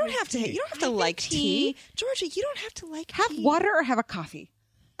stupid. Why do You don't hate have to tea? hate. You don't have to I think like tea- tea. Georgia, you don't have to like Have tea. water or have a coffee.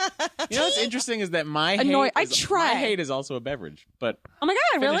 You know what's interesting is that my I try. my hate is also a beverage. But Oh my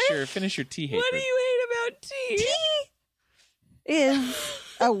god, really? finish your tea hatred. What do you hate about tea? Is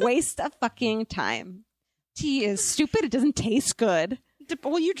a waste of fucking time. Tea is stupid. It doesn't taste good.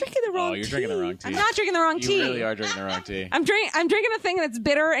 Well, you're drinking the wrong Oh, you're drinking the wrong tea. I'm not drinking the wrong You tea. really are drinking the wrong tea. I'm drinking a thing that's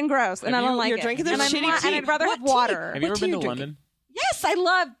bitter and gross, and Have I don't you- like You're it. drinking the and shitty I'm, tea. And I'd rather What have tea? water. Have you What ever tea been you to drinking? London? Yes, I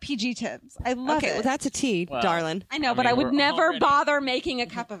love PG Tips. I love Okay, it. well, that's a tea, Well, darling. I know, I but mean, I would we're never already- bother making a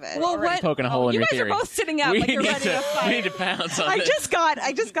cup of it. Well, Already what? poking a hole in you your guys theory. are both sitting up we like you're need ready to fight. We need to pounce on I this.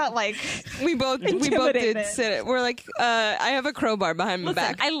 just got like. We both did Intimidated. sit it. We're like, I have a crowbar behind my Listen,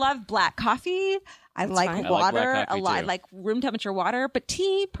 back. I love black coffee. I like fine. I like water black a coffee, lot. I too. like room temperature water, but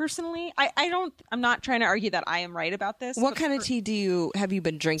tea personally, I'm not trying to argue that I am right about this. What but kind of tea have you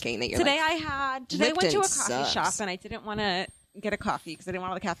been drinking that you're Today like, I went to a Lipton coffee sucks. shop and I didn't want to get a coffee because I didn't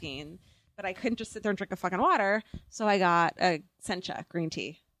want all the caffeine, but I couldn't just sit there and drink a fucking water, so I got a sencha green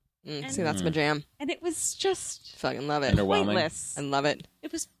tea, see, that's my jam. and it was just Fucking love it. Underwhelming. pointless. I love it.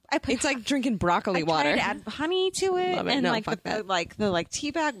 It was. I put It's like drinking broccoli I water. tried to add honey to it, Love it. and No, like fuck that. the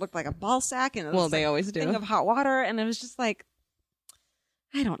tea bag looked like a ball sack, and it was Well, they like always a do. thing of hot water, and it was just like,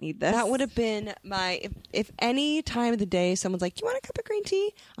 I don't need this. That would have been my if any time of the day someone's like, "Do you want a cup of green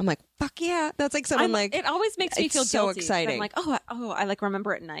tea?" I'm like, "Fuck yeah!" That's like someone like it always makes me it's feel so guilty. exciting. I'm like, I like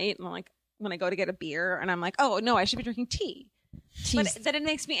remember at night, and I'm like when I go to get a beer, and I'm like, oh no, I should be drinking tea. But then it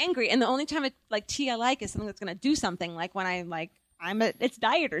makes me angry, and the only time tea I like is something that's going to do something. Like when I like it's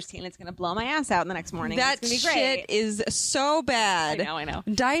dieter's tea, and it's going to blow my ass out in the next morning. That it's gonna be great. shit is so bad. I know.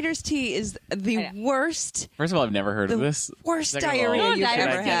 Dieter's tea is the worst. First of all, I've never heard of this. Worst Second of all, diarrhea you've should I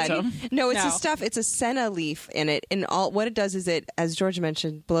ever get had. some? No, it's No. a stuff. It's a senna leaf in it, and all what it does is it, as George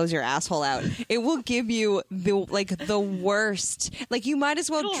mentioned, blows your asshole out. It will give you the worst. Like you might as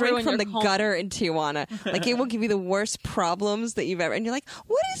well It'll drink ruin from your the colon. gutter in Tijuana. Like it will give you the worst problems that you've ever. And you're like,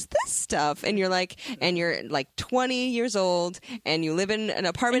 what is this stuff? And you're like 20 years old, and you live in an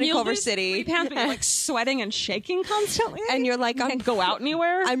apartment in You'll Culver lose City. 3 pounds, but you're like sweating and shaking constantly. And you're like, you can't go out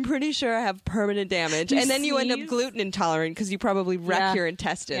anywhere. I'm pretty sure I have permanent damage. And then you end up sneeze. gluten intolerant because you probably wreck Yeah. your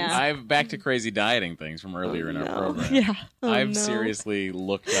intestines. Yeah. I've back to crazy dieting things from earlier in our program. Yeah. I've no. seriously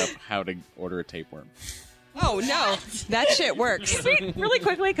looked up how to order a tapeworm. Oh no, that shit works. Wait, really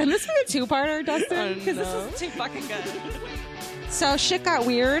quickly, can this be a two-parter, Dustin? Because this is too fucking good. So shit got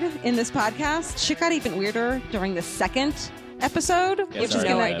weird in this podcast. Shit got even weirder during the second episode, Yeah, which is sorry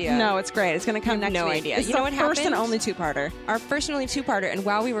gonna about that. no, it's great. It's gonna come next no week. idea. It's You know the what first and happened? only two-parter. Our first and only two-parter, and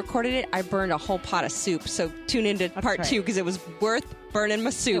while we recorded it, I burned a whole pot of soup. So tune into part right. 2 because it was worth burning my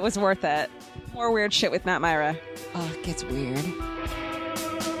soup. It was worth it. More weird shit with Matt Myra. Oh, it gets weird.